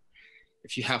water.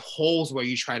 If you have holes where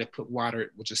you try to put water,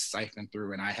 it will just siphon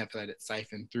through. And I have let it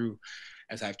siphon through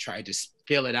as I've tried to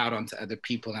spill it out onto other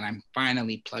people. And I'm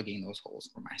finally plugging those holes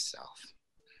for myself.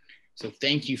 So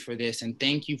thank you for this, and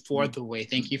thank you for the way.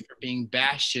 Thank you for being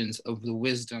bastions of the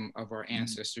wisdom of our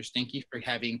ancestors. Thank you for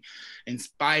having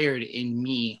inspired in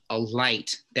me a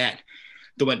light that,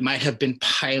 though it might have been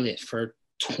pilot for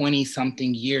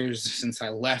 20-something years since I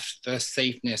left the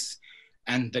safeness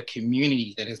and the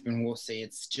community that has been, we'll say,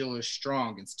 it still is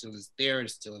strong, it still is there,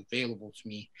 it's still available to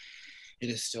me. It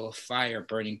is still a fire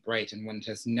burning bright, and one that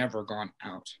has never gone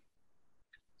out,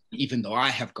 even though I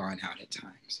have gone out at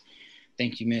times.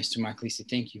 Thank you, Minister Maklisi.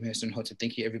 Thank you, Minister Nhota.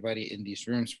 Thank you, everybody in these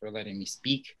rooms, for letting me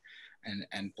speak,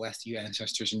 and bless you,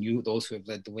 ancestors, and you, those who have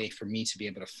led the way for me to be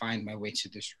able to find my way to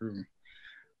this room.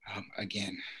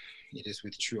 Again, it is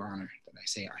with true honor that I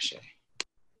say Ashe.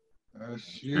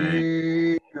 Ashe,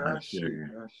 Ashe,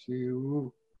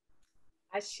 Ashe.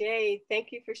 Ashe,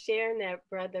 thank you for sharing that,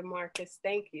 Brother Marcus.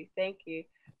 Thank you, thank you.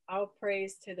 All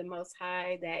praise to the Most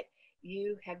High that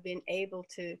you have been able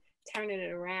to turn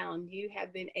it around. You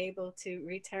have been able to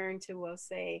return to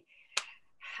Wose.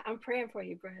 I'm praying for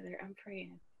you, brother. I'm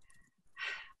praying.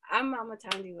 I'm Mama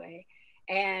Tandiwe,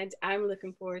 and I'm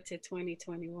looking forward to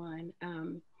 2021.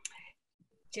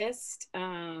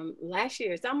 Last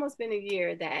year, it's almost been a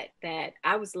year that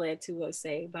I was led to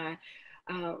Wose by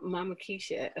Mama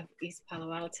Keisha of East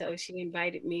Palo Alto. She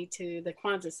invited me to the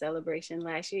Kwanzaa celebration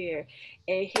last year,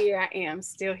 and here I am,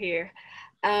 still here.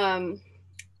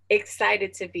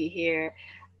 Excited to be here.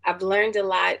 I've learned a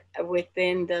lot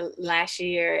within the last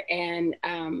year, and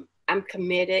I'm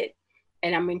committed,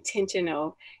 and I'm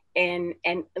intentional and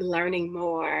learning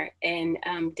more, and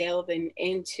delving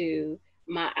into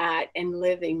Ma'at and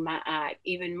living Ma'at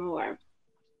even more.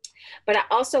 But I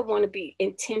also want to be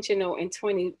intentional in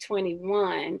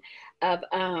 2021 of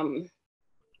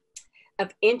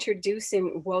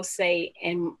introducing Wose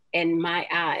and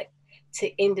Ma'at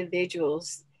to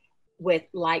individuals with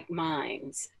like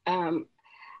minds.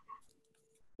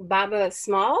 Baba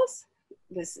Smalls,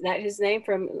 is that his name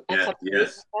from a couple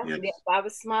yes. Yeah, Baba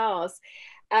Smalls.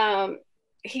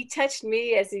 He touched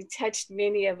me as he touched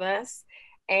many of us.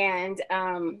 And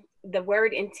the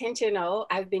word intentional,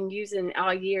 I've been using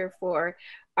all year for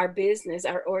our business,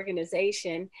 our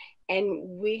organization.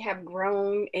 And we have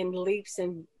grown in leaps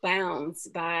and bounds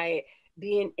by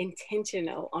being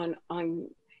intentional on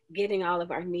getting all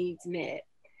of our needs met.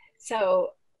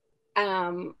 So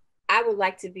I would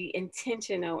like to be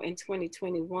intentional in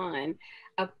 2021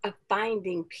 of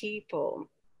finding people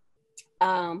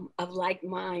of like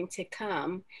mind to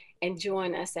come and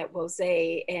join us at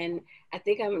Wose. And I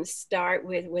think I'm going to start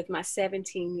with my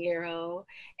 17-year-old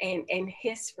and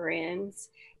his friends.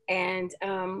 And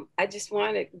I just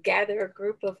want to gather a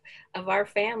group of our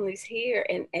families here,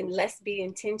 and let's be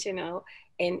intentional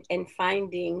in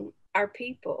finding our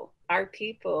people.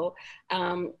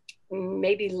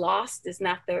 Maybe lost is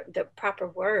not the proper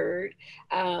word,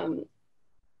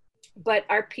 but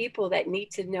are people that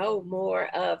need to know more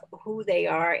of who they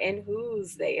are and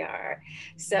whose they are.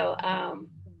 So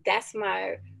that's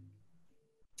my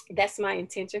that's my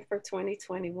intention for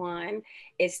 2021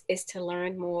 is to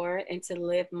learn more and to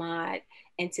live mod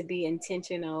and to be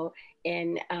intentional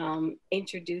in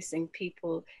introducing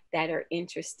people that are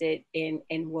interested in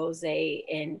Wose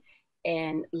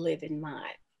and live in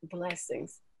mod.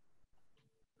 Blessings.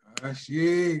 I see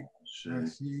you.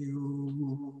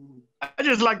 I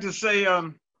just like to say,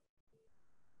 oh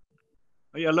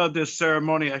yeah, I love this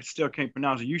ceremony. I still can't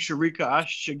pronounce it. Ushirika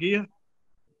Ashagia.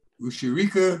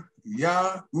 Ushirika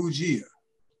Ya Ujia.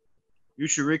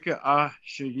 Ushirika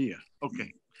Ashagia.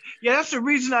 Okay. Yeah, that's the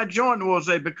reason I joined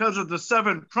Wose, because of the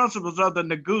 7 principles of the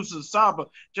Nagusa Saba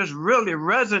just really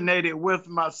resonated with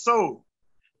my soul,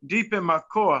 deep in my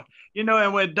core. You know,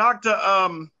 and when Dr.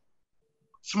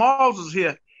 Smalls was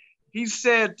here, he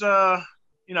said, you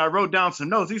know, I wrote down some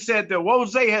notes. He said that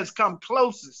Wose has come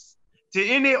closest to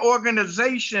any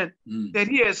organization that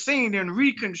he has seen in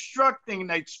reconstructing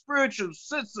a spiritual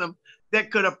system that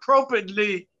could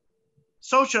appropriately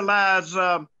socialize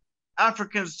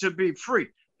Africans to be free.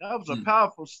 That was a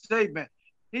powerful statement.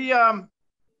 He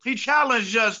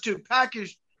challenged us to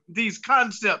package these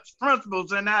concepts,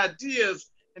 principles, and ideas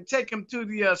and take them to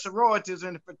the sororities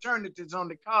and the fraternities on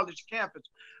the college campus.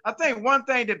 I think one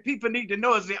thing that people need to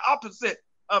know is the opposite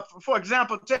of, for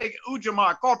example, take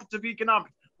Ujia, cooperative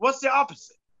economics. What's the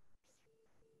opposite?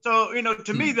 So, you know,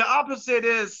 to me, the opposite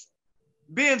is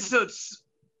being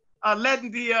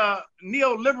letting the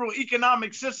neoliberal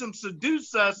economic system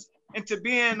seduce us into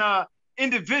being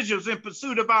individuals in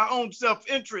pursuit of our own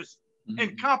self-interest,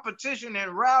 in competition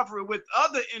and rivalry with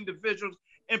other individuals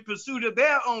in pursuit of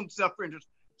their own self-interest.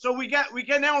 So we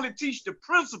can not only teach the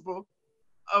principle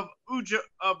of Ujia,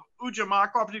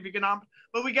 cooperative economics,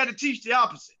 but we got to teach the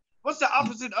opposite. What's the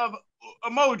opposite of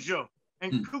Umoja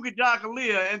and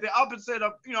Kukijakalia and the opposite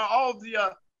of, you know, all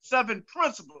the 7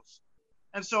 principles?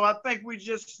 And so I think we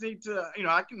just need to, you know,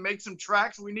 I can make some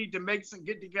tracks. We need to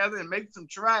get together and make some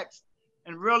tracks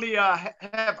and really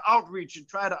have outreach and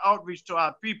try to outreach to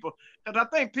our people. Because I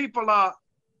think people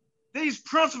these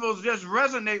principles just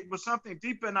resonate with something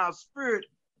deep in our spirit,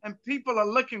 and people are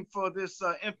looking for this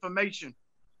information.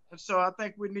 And so I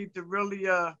think we need to really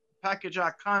package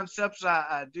our concepts, our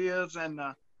ideas, and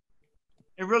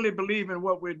really believe in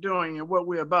what we're doing and what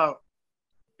we're about,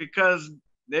 because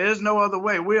there is no other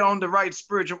way. We're on the right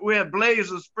spiritual, we're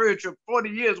blazed of spiritual, 40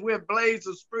 years, we're blazed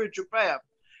of spiritual path.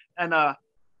 And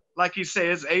like he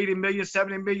says, 80 million,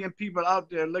 70 million people out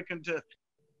there looking to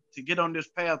get on this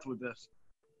path with us.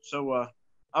 So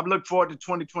I look forward to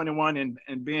 2021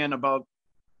 and being about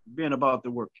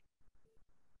the work.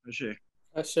 I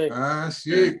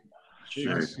see.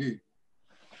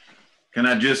 Can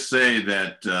I just say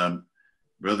that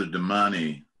Brother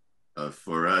Damani,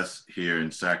 for us here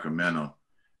in Sacramento,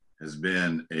 has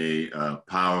been a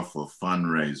powerful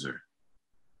fundraiser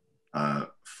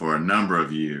for a number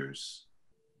of years.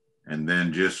 And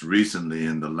then just recently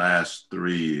in the last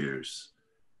 3 years.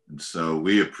 And so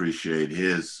we appreciate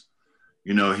his,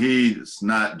 you know, he's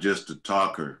not just a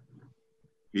talker,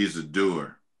 he's a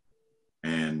doer.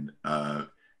 And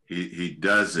he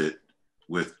does it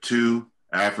with 2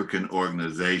 African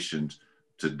organizations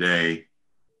today,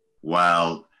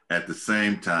 while at the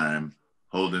same time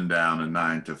holding down a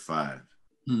 9-to-5.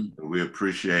 We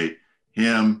appreciate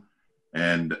him.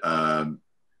 And at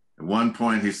one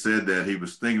point he said that he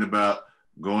was thinking about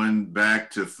going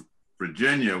back to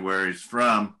Virginia, where he's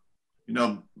from. You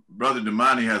know, Brother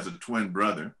Damani has a twin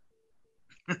brother.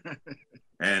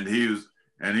 and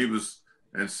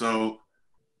so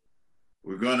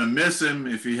we're going to miss him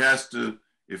if he has to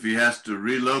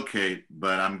relocate,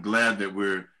 but I'm glad that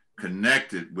we're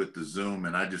connected with the Zoom.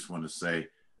 And I just want to say,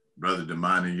 Brother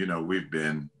Damani, you know, we've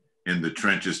been in the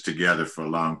trenches together for a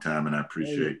long time, and I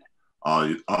appreciate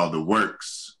all the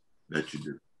works that you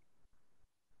do.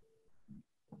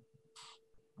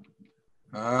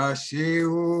 I see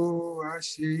you. I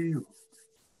see you.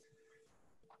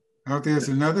 Out there's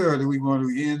another, or do we want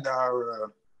to end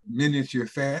our miniature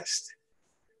fast?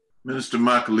 Minister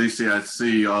Makalisi, I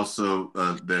see also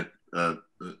that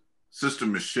Sister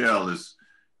Michelle is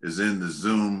in the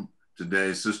Zoom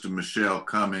today, Sister Michelle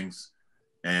Cummings,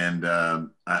 and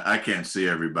I can't see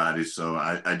everybody, so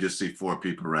I just see 4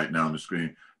 people right now on the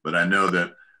screen, but I know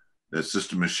that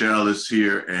Sister Michelle is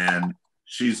here, and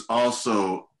she's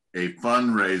also a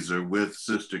fundraiser with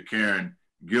Sister Karen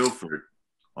Guilford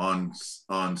on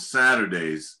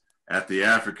Saturdays at the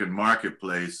African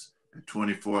Marketplace at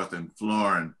 24th and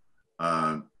Florin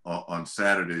on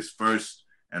Saturdays, first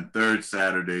and third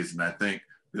Saturdays, and I think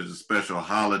there's a special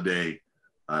holiday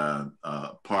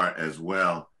part as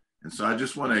well. And so I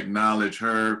just want to acknowledge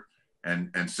her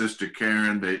and Sister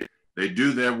Karen. They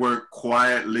do their work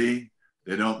quietly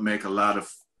They don't make a lot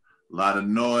of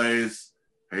noise.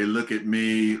 Hey, look at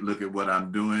me, look at what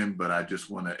I'm doing. But I just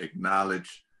want to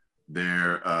acknowledge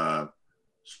their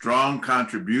strong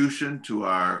contribution to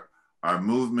our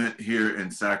movement here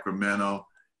in Sacramento.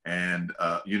 And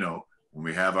you know, when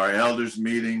we have our elders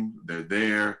meeting, they're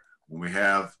there. When we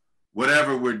have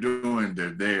whatever we're doing,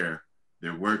 they're there.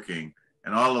 They're working.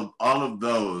 And all of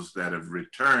those that have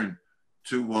returned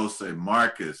to Wose,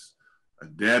 Marcus,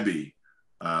 Debbie,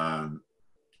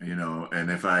 you know,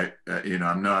 and if I, you know,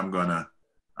 I know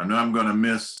I'm gonna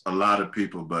miss a lot of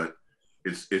people, but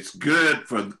it's good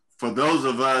for those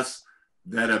of us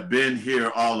that have been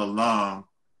here all along,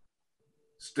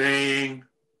 staying,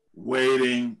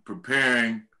 waiting,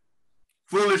 preparing,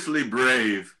 foolishly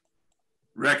brave,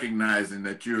 recognizing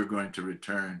that you are going to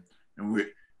return, and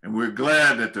we're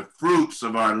glad that the fruits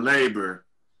of our labor,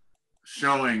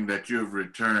 showing that you've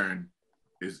returned,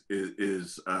 is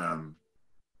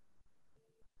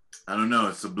I don't know,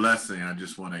 it's a blessing. I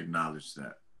just want to acknowledge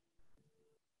that.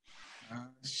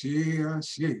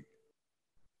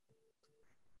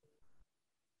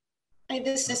 Hi,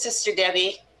 this is Sister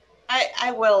Debbie.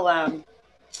 I will,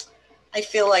 I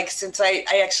feel like since I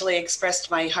actually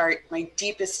expressed my heart, my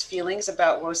deepest feelings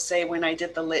about Wose when I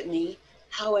did the litany,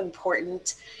 how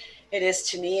important it is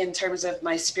to me in terms of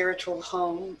my spiritual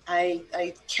home.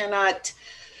 I cannot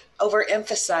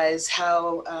overemphasize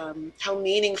how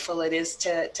meaningful it is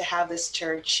to have this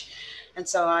church. And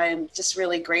so I'm just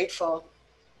really grateful.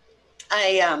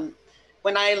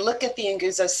 When I look at the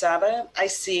Nguzo Saba, I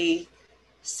see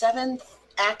 7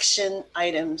 action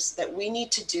items that we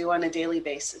need to do on a daily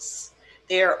basis.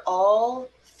 They are all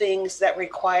things that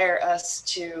require us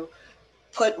to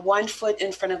put one foot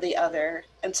in front of the other.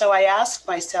 And so I ask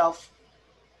myself,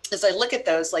 as I look at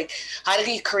those, like, how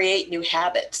do you create new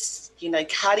habits? You know,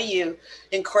 like, how do you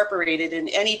incorporate it in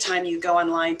any time you go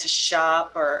online to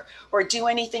shop or do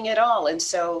anything at all? And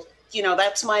so, you know,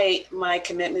 that's my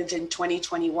commitment in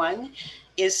 2021,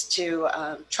 is to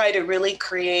try to really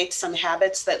create some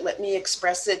habits that let me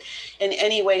express it in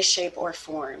any way, shape, or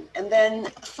form. And then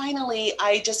finally,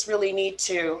 I just really need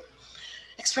to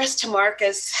express to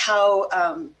Marcus how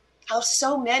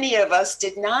so many of us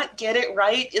did not get it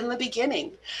right in the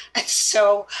beginning. And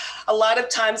so a lot of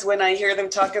times when I hear them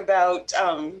talk about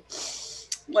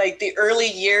like the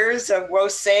early years of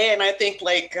Wose, and I think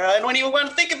like, I don't even want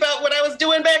to think about what I was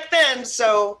doing back then.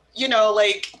 So, you know,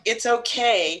 like, it's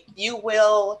okay. You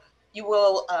will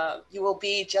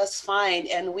be just fine.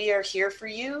 And we are here for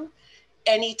you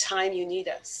anytime you need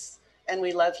us. And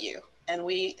we love you. And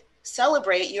we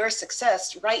celebrate your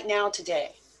success right now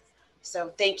today.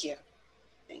 So thank you.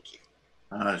 Thank you.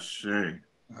 Ashe.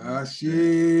 Ashe.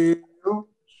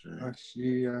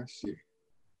 Ashe. Ashe.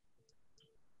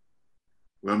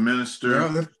 Well,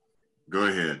 Minister, go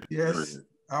ahead. Yes. Go ahead.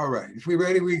 All right. If we're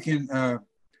ready, we can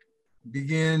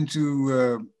begin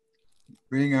to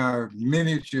bring our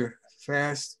miniature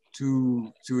fast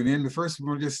to an end. But first,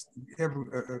 we'll just have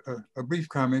a brief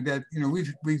comment that, you know,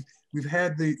 we've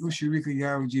had the Ushirika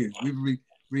Ujia.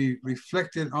 We've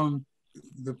reflected on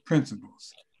the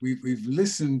principles. We've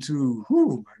listened to,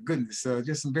 my goodness,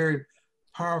 just some very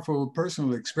powerful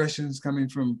personal expressions coming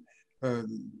from the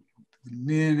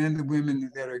men and the women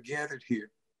that are gathered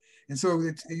here. And so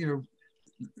it's, you know,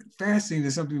 fasting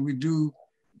is something we do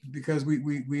because we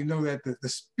know that the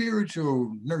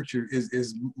spiritual nurture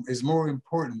is more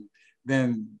important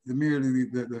than merely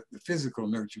the physical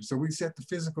nurture. So we set the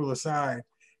physical aside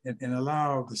and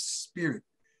allow the spirit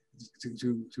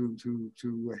to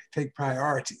take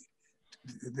priority.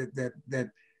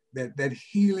 That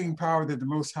healing power that the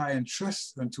Most High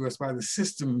entrusts unto us by the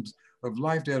systems of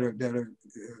life that are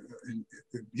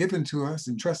given to us,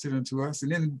 entrusted unto us,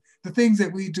 and then the things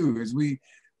that we do as we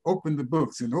open the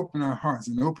books and open our hearts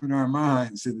and open our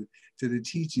minds to the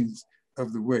teachings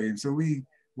of the way. And so we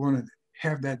want to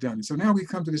have that done. So now we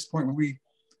come to this point when we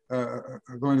are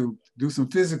going to do some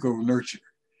physical nurture.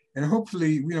 And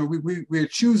hopefully, you know, we're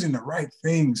choosing the right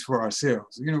things for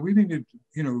ourselves. You know, we need to,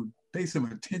 you know, pay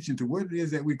some attention to what it is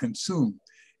that we consume.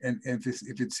 And if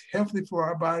it's healthy for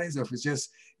our bodies, or if it's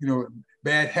just, you know,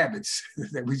 bad habits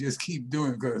that we just keep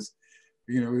doing because,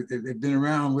 you know, they've been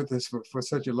around with us for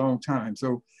such a long time.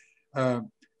 So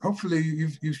hopefully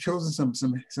you've chosen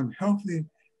some healthy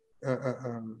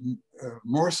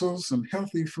morsels, some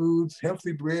healthy foods,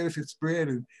 healthy bread if it's bread.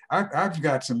 And I've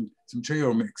got some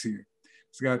trail mix here.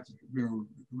 It's got, you know,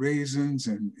 raisins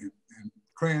and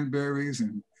cranberries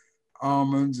and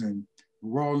almonds and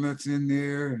walnuts in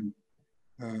there, and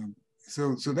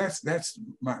so that's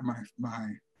my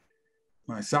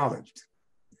solid.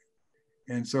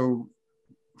 And so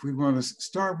if we want to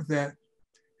start with that,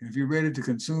 If you're ready to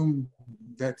consume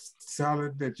that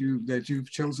solid that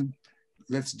you've chosen,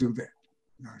 let's do that.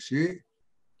 Now, she.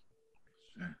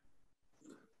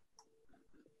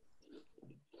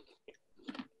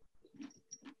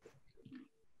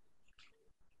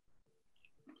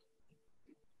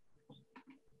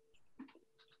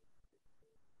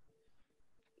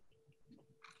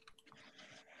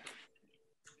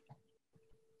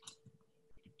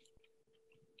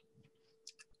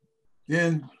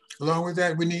 Then, along with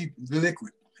that, we need the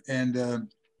liquid. And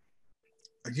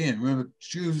again, remember,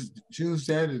 choose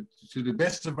that to the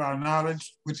best of our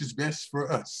knowledge, which is best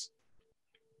for us.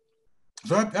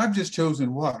 So I've just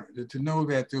chosen water to know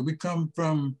that we come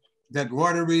from that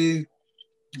watery,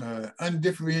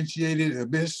 undifferentiated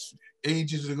abyss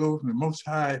ages ago from the Most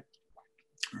High,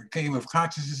 came of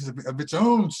consciousness of its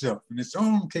own self and its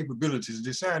own capabilities,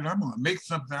 deciding I'm going to make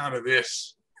something out of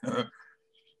this.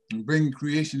 And bring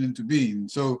creation into being.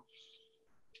 So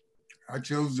I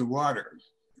chose the water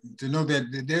to know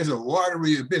that there's a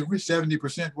watery abyss. We're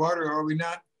 70% water, are we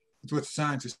not? That's what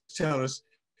scientists tell us.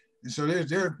 And so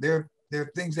there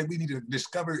are things that we need to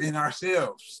discover in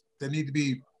ourselves that need to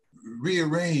be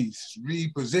rearranged,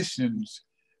 repositioned,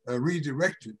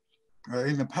 redirected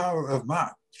in the power of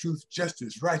Ma'at, truth,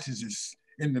 justice, righteousness,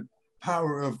 in the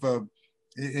power of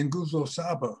Nguzo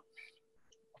Saba,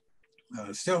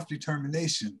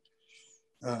 self-determination.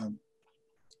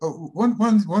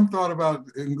 One thought about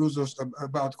Nguzo,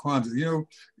 about Kwanzaa. You know,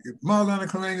 Maulana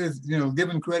Kalenga is,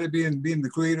 given credit being the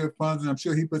creator of Kwanzaa. I'm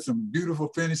sure he put some beautiful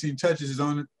finishing touches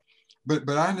on it. But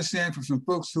I understand from some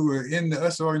folks who were in the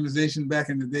US organization back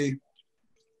in the day,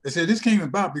 they said this came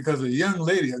about because a young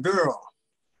lady, a girl,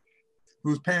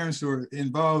 whose parents were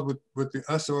involved with the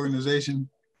US organization,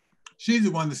 she's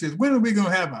the one that says, when are we gonna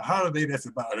have a holiday that's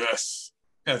about us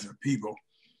as a people?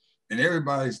 And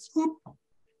everybody's, whoop,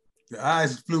 their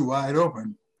eyes flew wide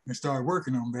open and started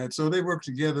working on that. So they worked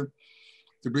together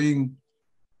to bring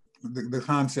the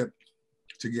concept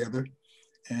together.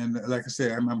 And like I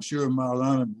said, I'm sure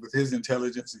Maulana, with his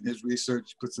intelligence and his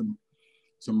research, put some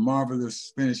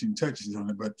marvelous finishing touches on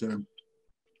it. But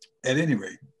at any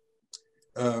rate,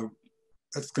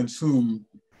 let's consume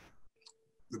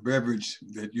the beverage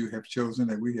that you have chosen,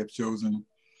 that we have chosen,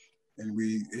 and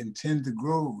we intend to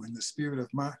grow in the spirit of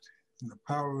Ma'at, in the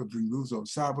power of the Nguzo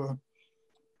Saba,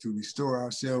 to restore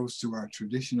ourselves to our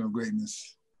traditional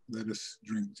greatness. Let us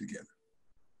drink together.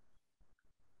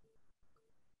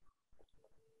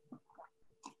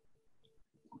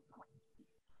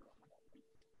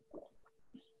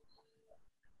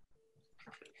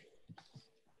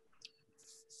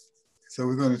 So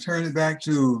we're going to turn it back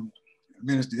to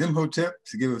Minister Imhotep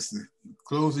to give us the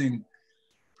closing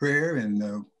prayer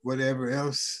and whatever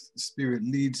else the Spirit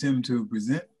leads him to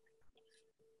present.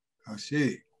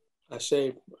 Ashe.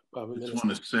 Ashe, Baba Minister. I just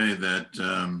want to say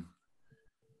that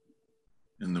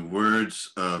in the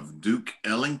words of Duke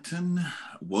Ellington,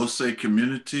 Wose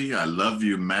community, I love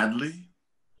you madly.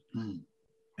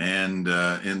 And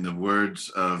in the words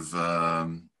of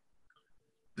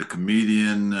the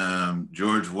comedian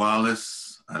George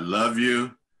Wallace, I love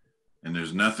you, and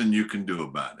there's nothing you can do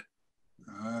about it.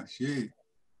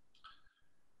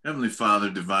 Heavenly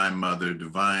Father, Divine Mother,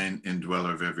 Divine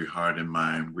Indweller of every heart and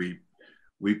mind,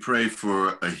 we pray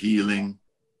for a healing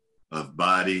of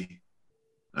body,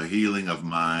 a healing of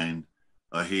mind,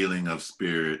 a healing of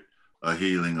spirit, a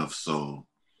healing of soul.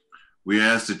 We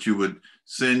ask that you would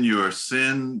send your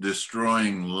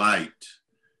sin-destroying light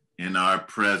in our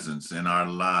presence, in our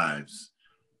lives,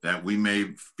 that we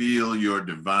may feel your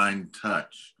divine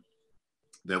touch,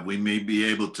 that we may be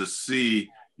able to see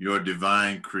your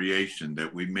divine creation,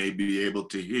 that we may be able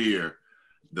to hear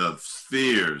the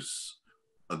spheres,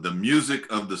 of the music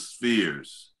of the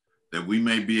spheres, that we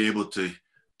may be able to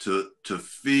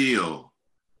feel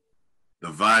the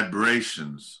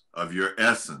vibrations of your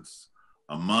essence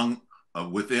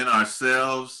within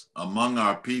ourselves, among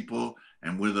our people,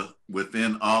 and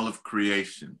within all of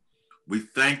creation. We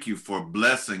thank you for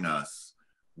blessing us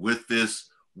with this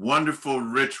wonderful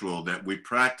ritual that we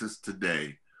practice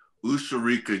today,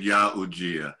 Ushirika Ya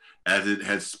Ujia, as it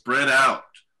has spread out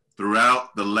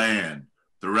throughout the land,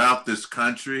 throughout this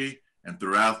country, and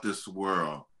throughout this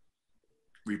world.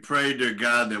 We pray, dear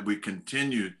God, that we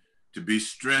continue to be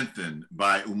strengthened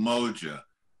by Umoja,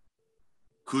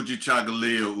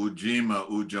 Kujichagulia, Ujima,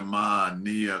 Ujamaa,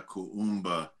 Nia,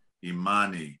 Kuumba,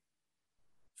 Imani,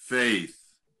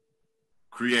 faith,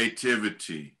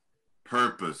 creativity,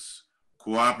 purpose,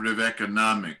 cooperative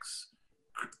economics,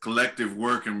 collective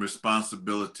work and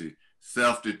responsibility,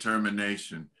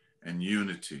 self-determination, and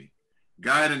unity.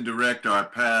 Guide and direct our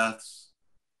paths.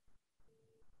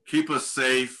 Keep us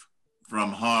safe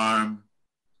from harm.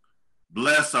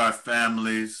 Bless our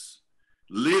families.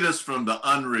 Lead us from the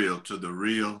unreal to the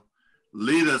real.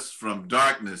 Lead us from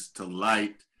darkness to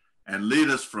light, and lead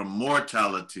us from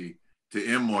mortality to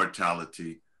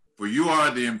immortality. For you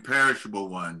are the imperishable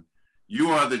one.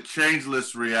 You are the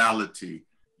changeless reality.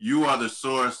 You are the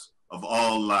source of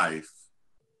all life.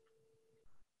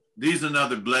 These and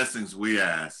other blessings we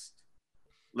ask.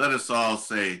 Let us all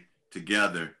say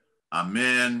together,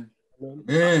 Amen.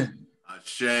 Amen.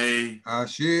 Ashe.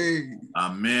 Ashe.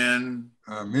 Amen.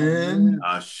 Amen.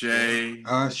 Ashe.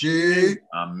 Ashe.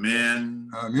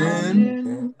 Amen.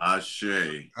 Amen.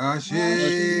 Ashe.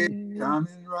 Ashe. Amen.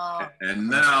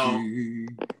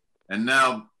 And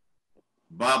now,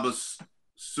 Baba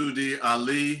Sudi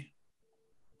Ali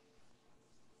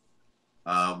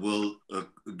will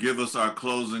give us our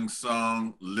closing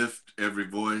song, Lift Every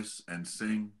Voice and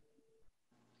Sing.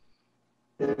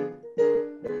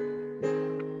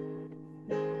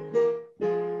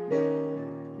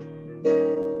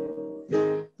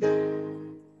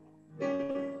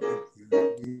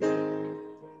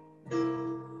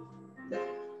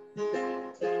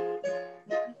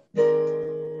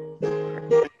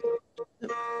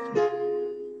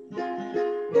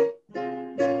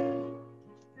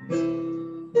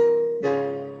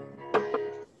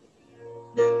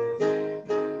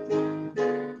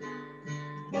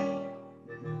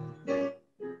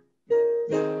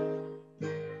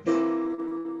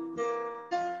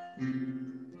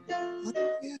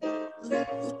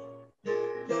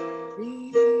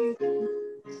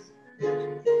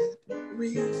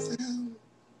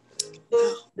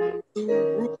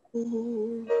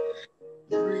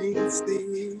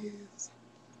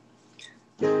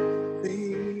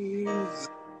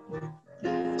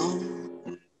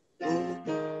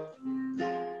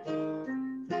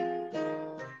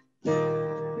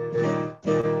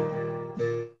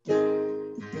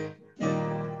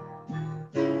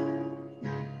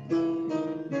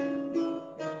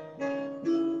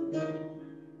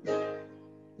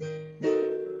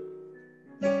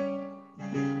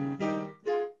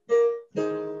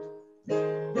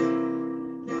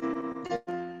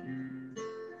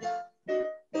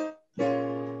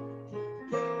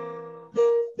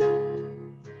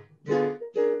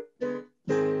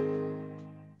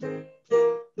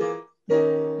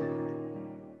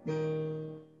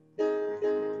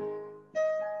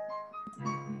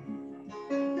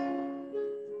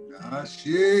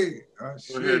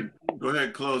 Ashe. Go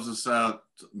ahead, close us out,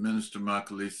 Minister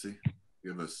Makalisi.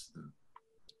 Give us the...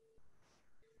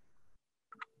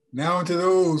 Now unto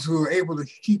those who are able to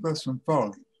keep us from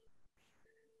falling.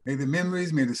 May the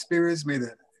memories, may the spirits, may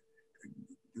the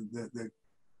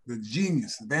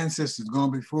genius of ancestors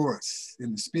gone before us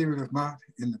in the spirit of Ma'at,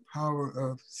 in the power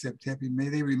of Septepi, may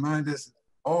they remind us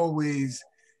always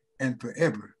and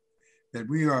forever that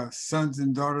we are sons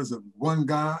and daughters of one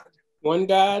God. One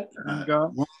God. One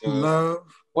God. One love.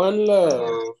 One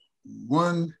love.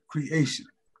 One creation.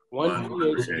 One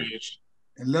creation.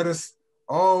 And let us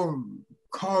all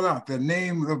call out the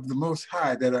name of the Most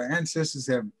High that our ancestors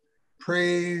have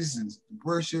praised and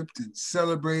worshiped and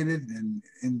celebrated and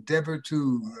endeavored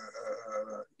to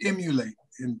emulate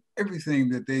in everything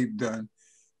that they've done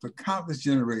for countless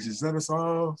generations. Let us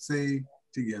all say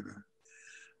together,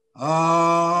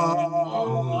 Amen.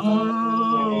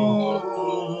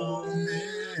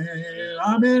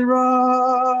 Amen.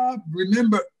 Ra.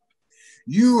 Remember,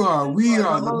 we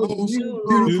are the most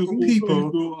beautiful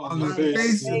people on the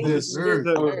face of this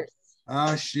earth.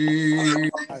 Ashe.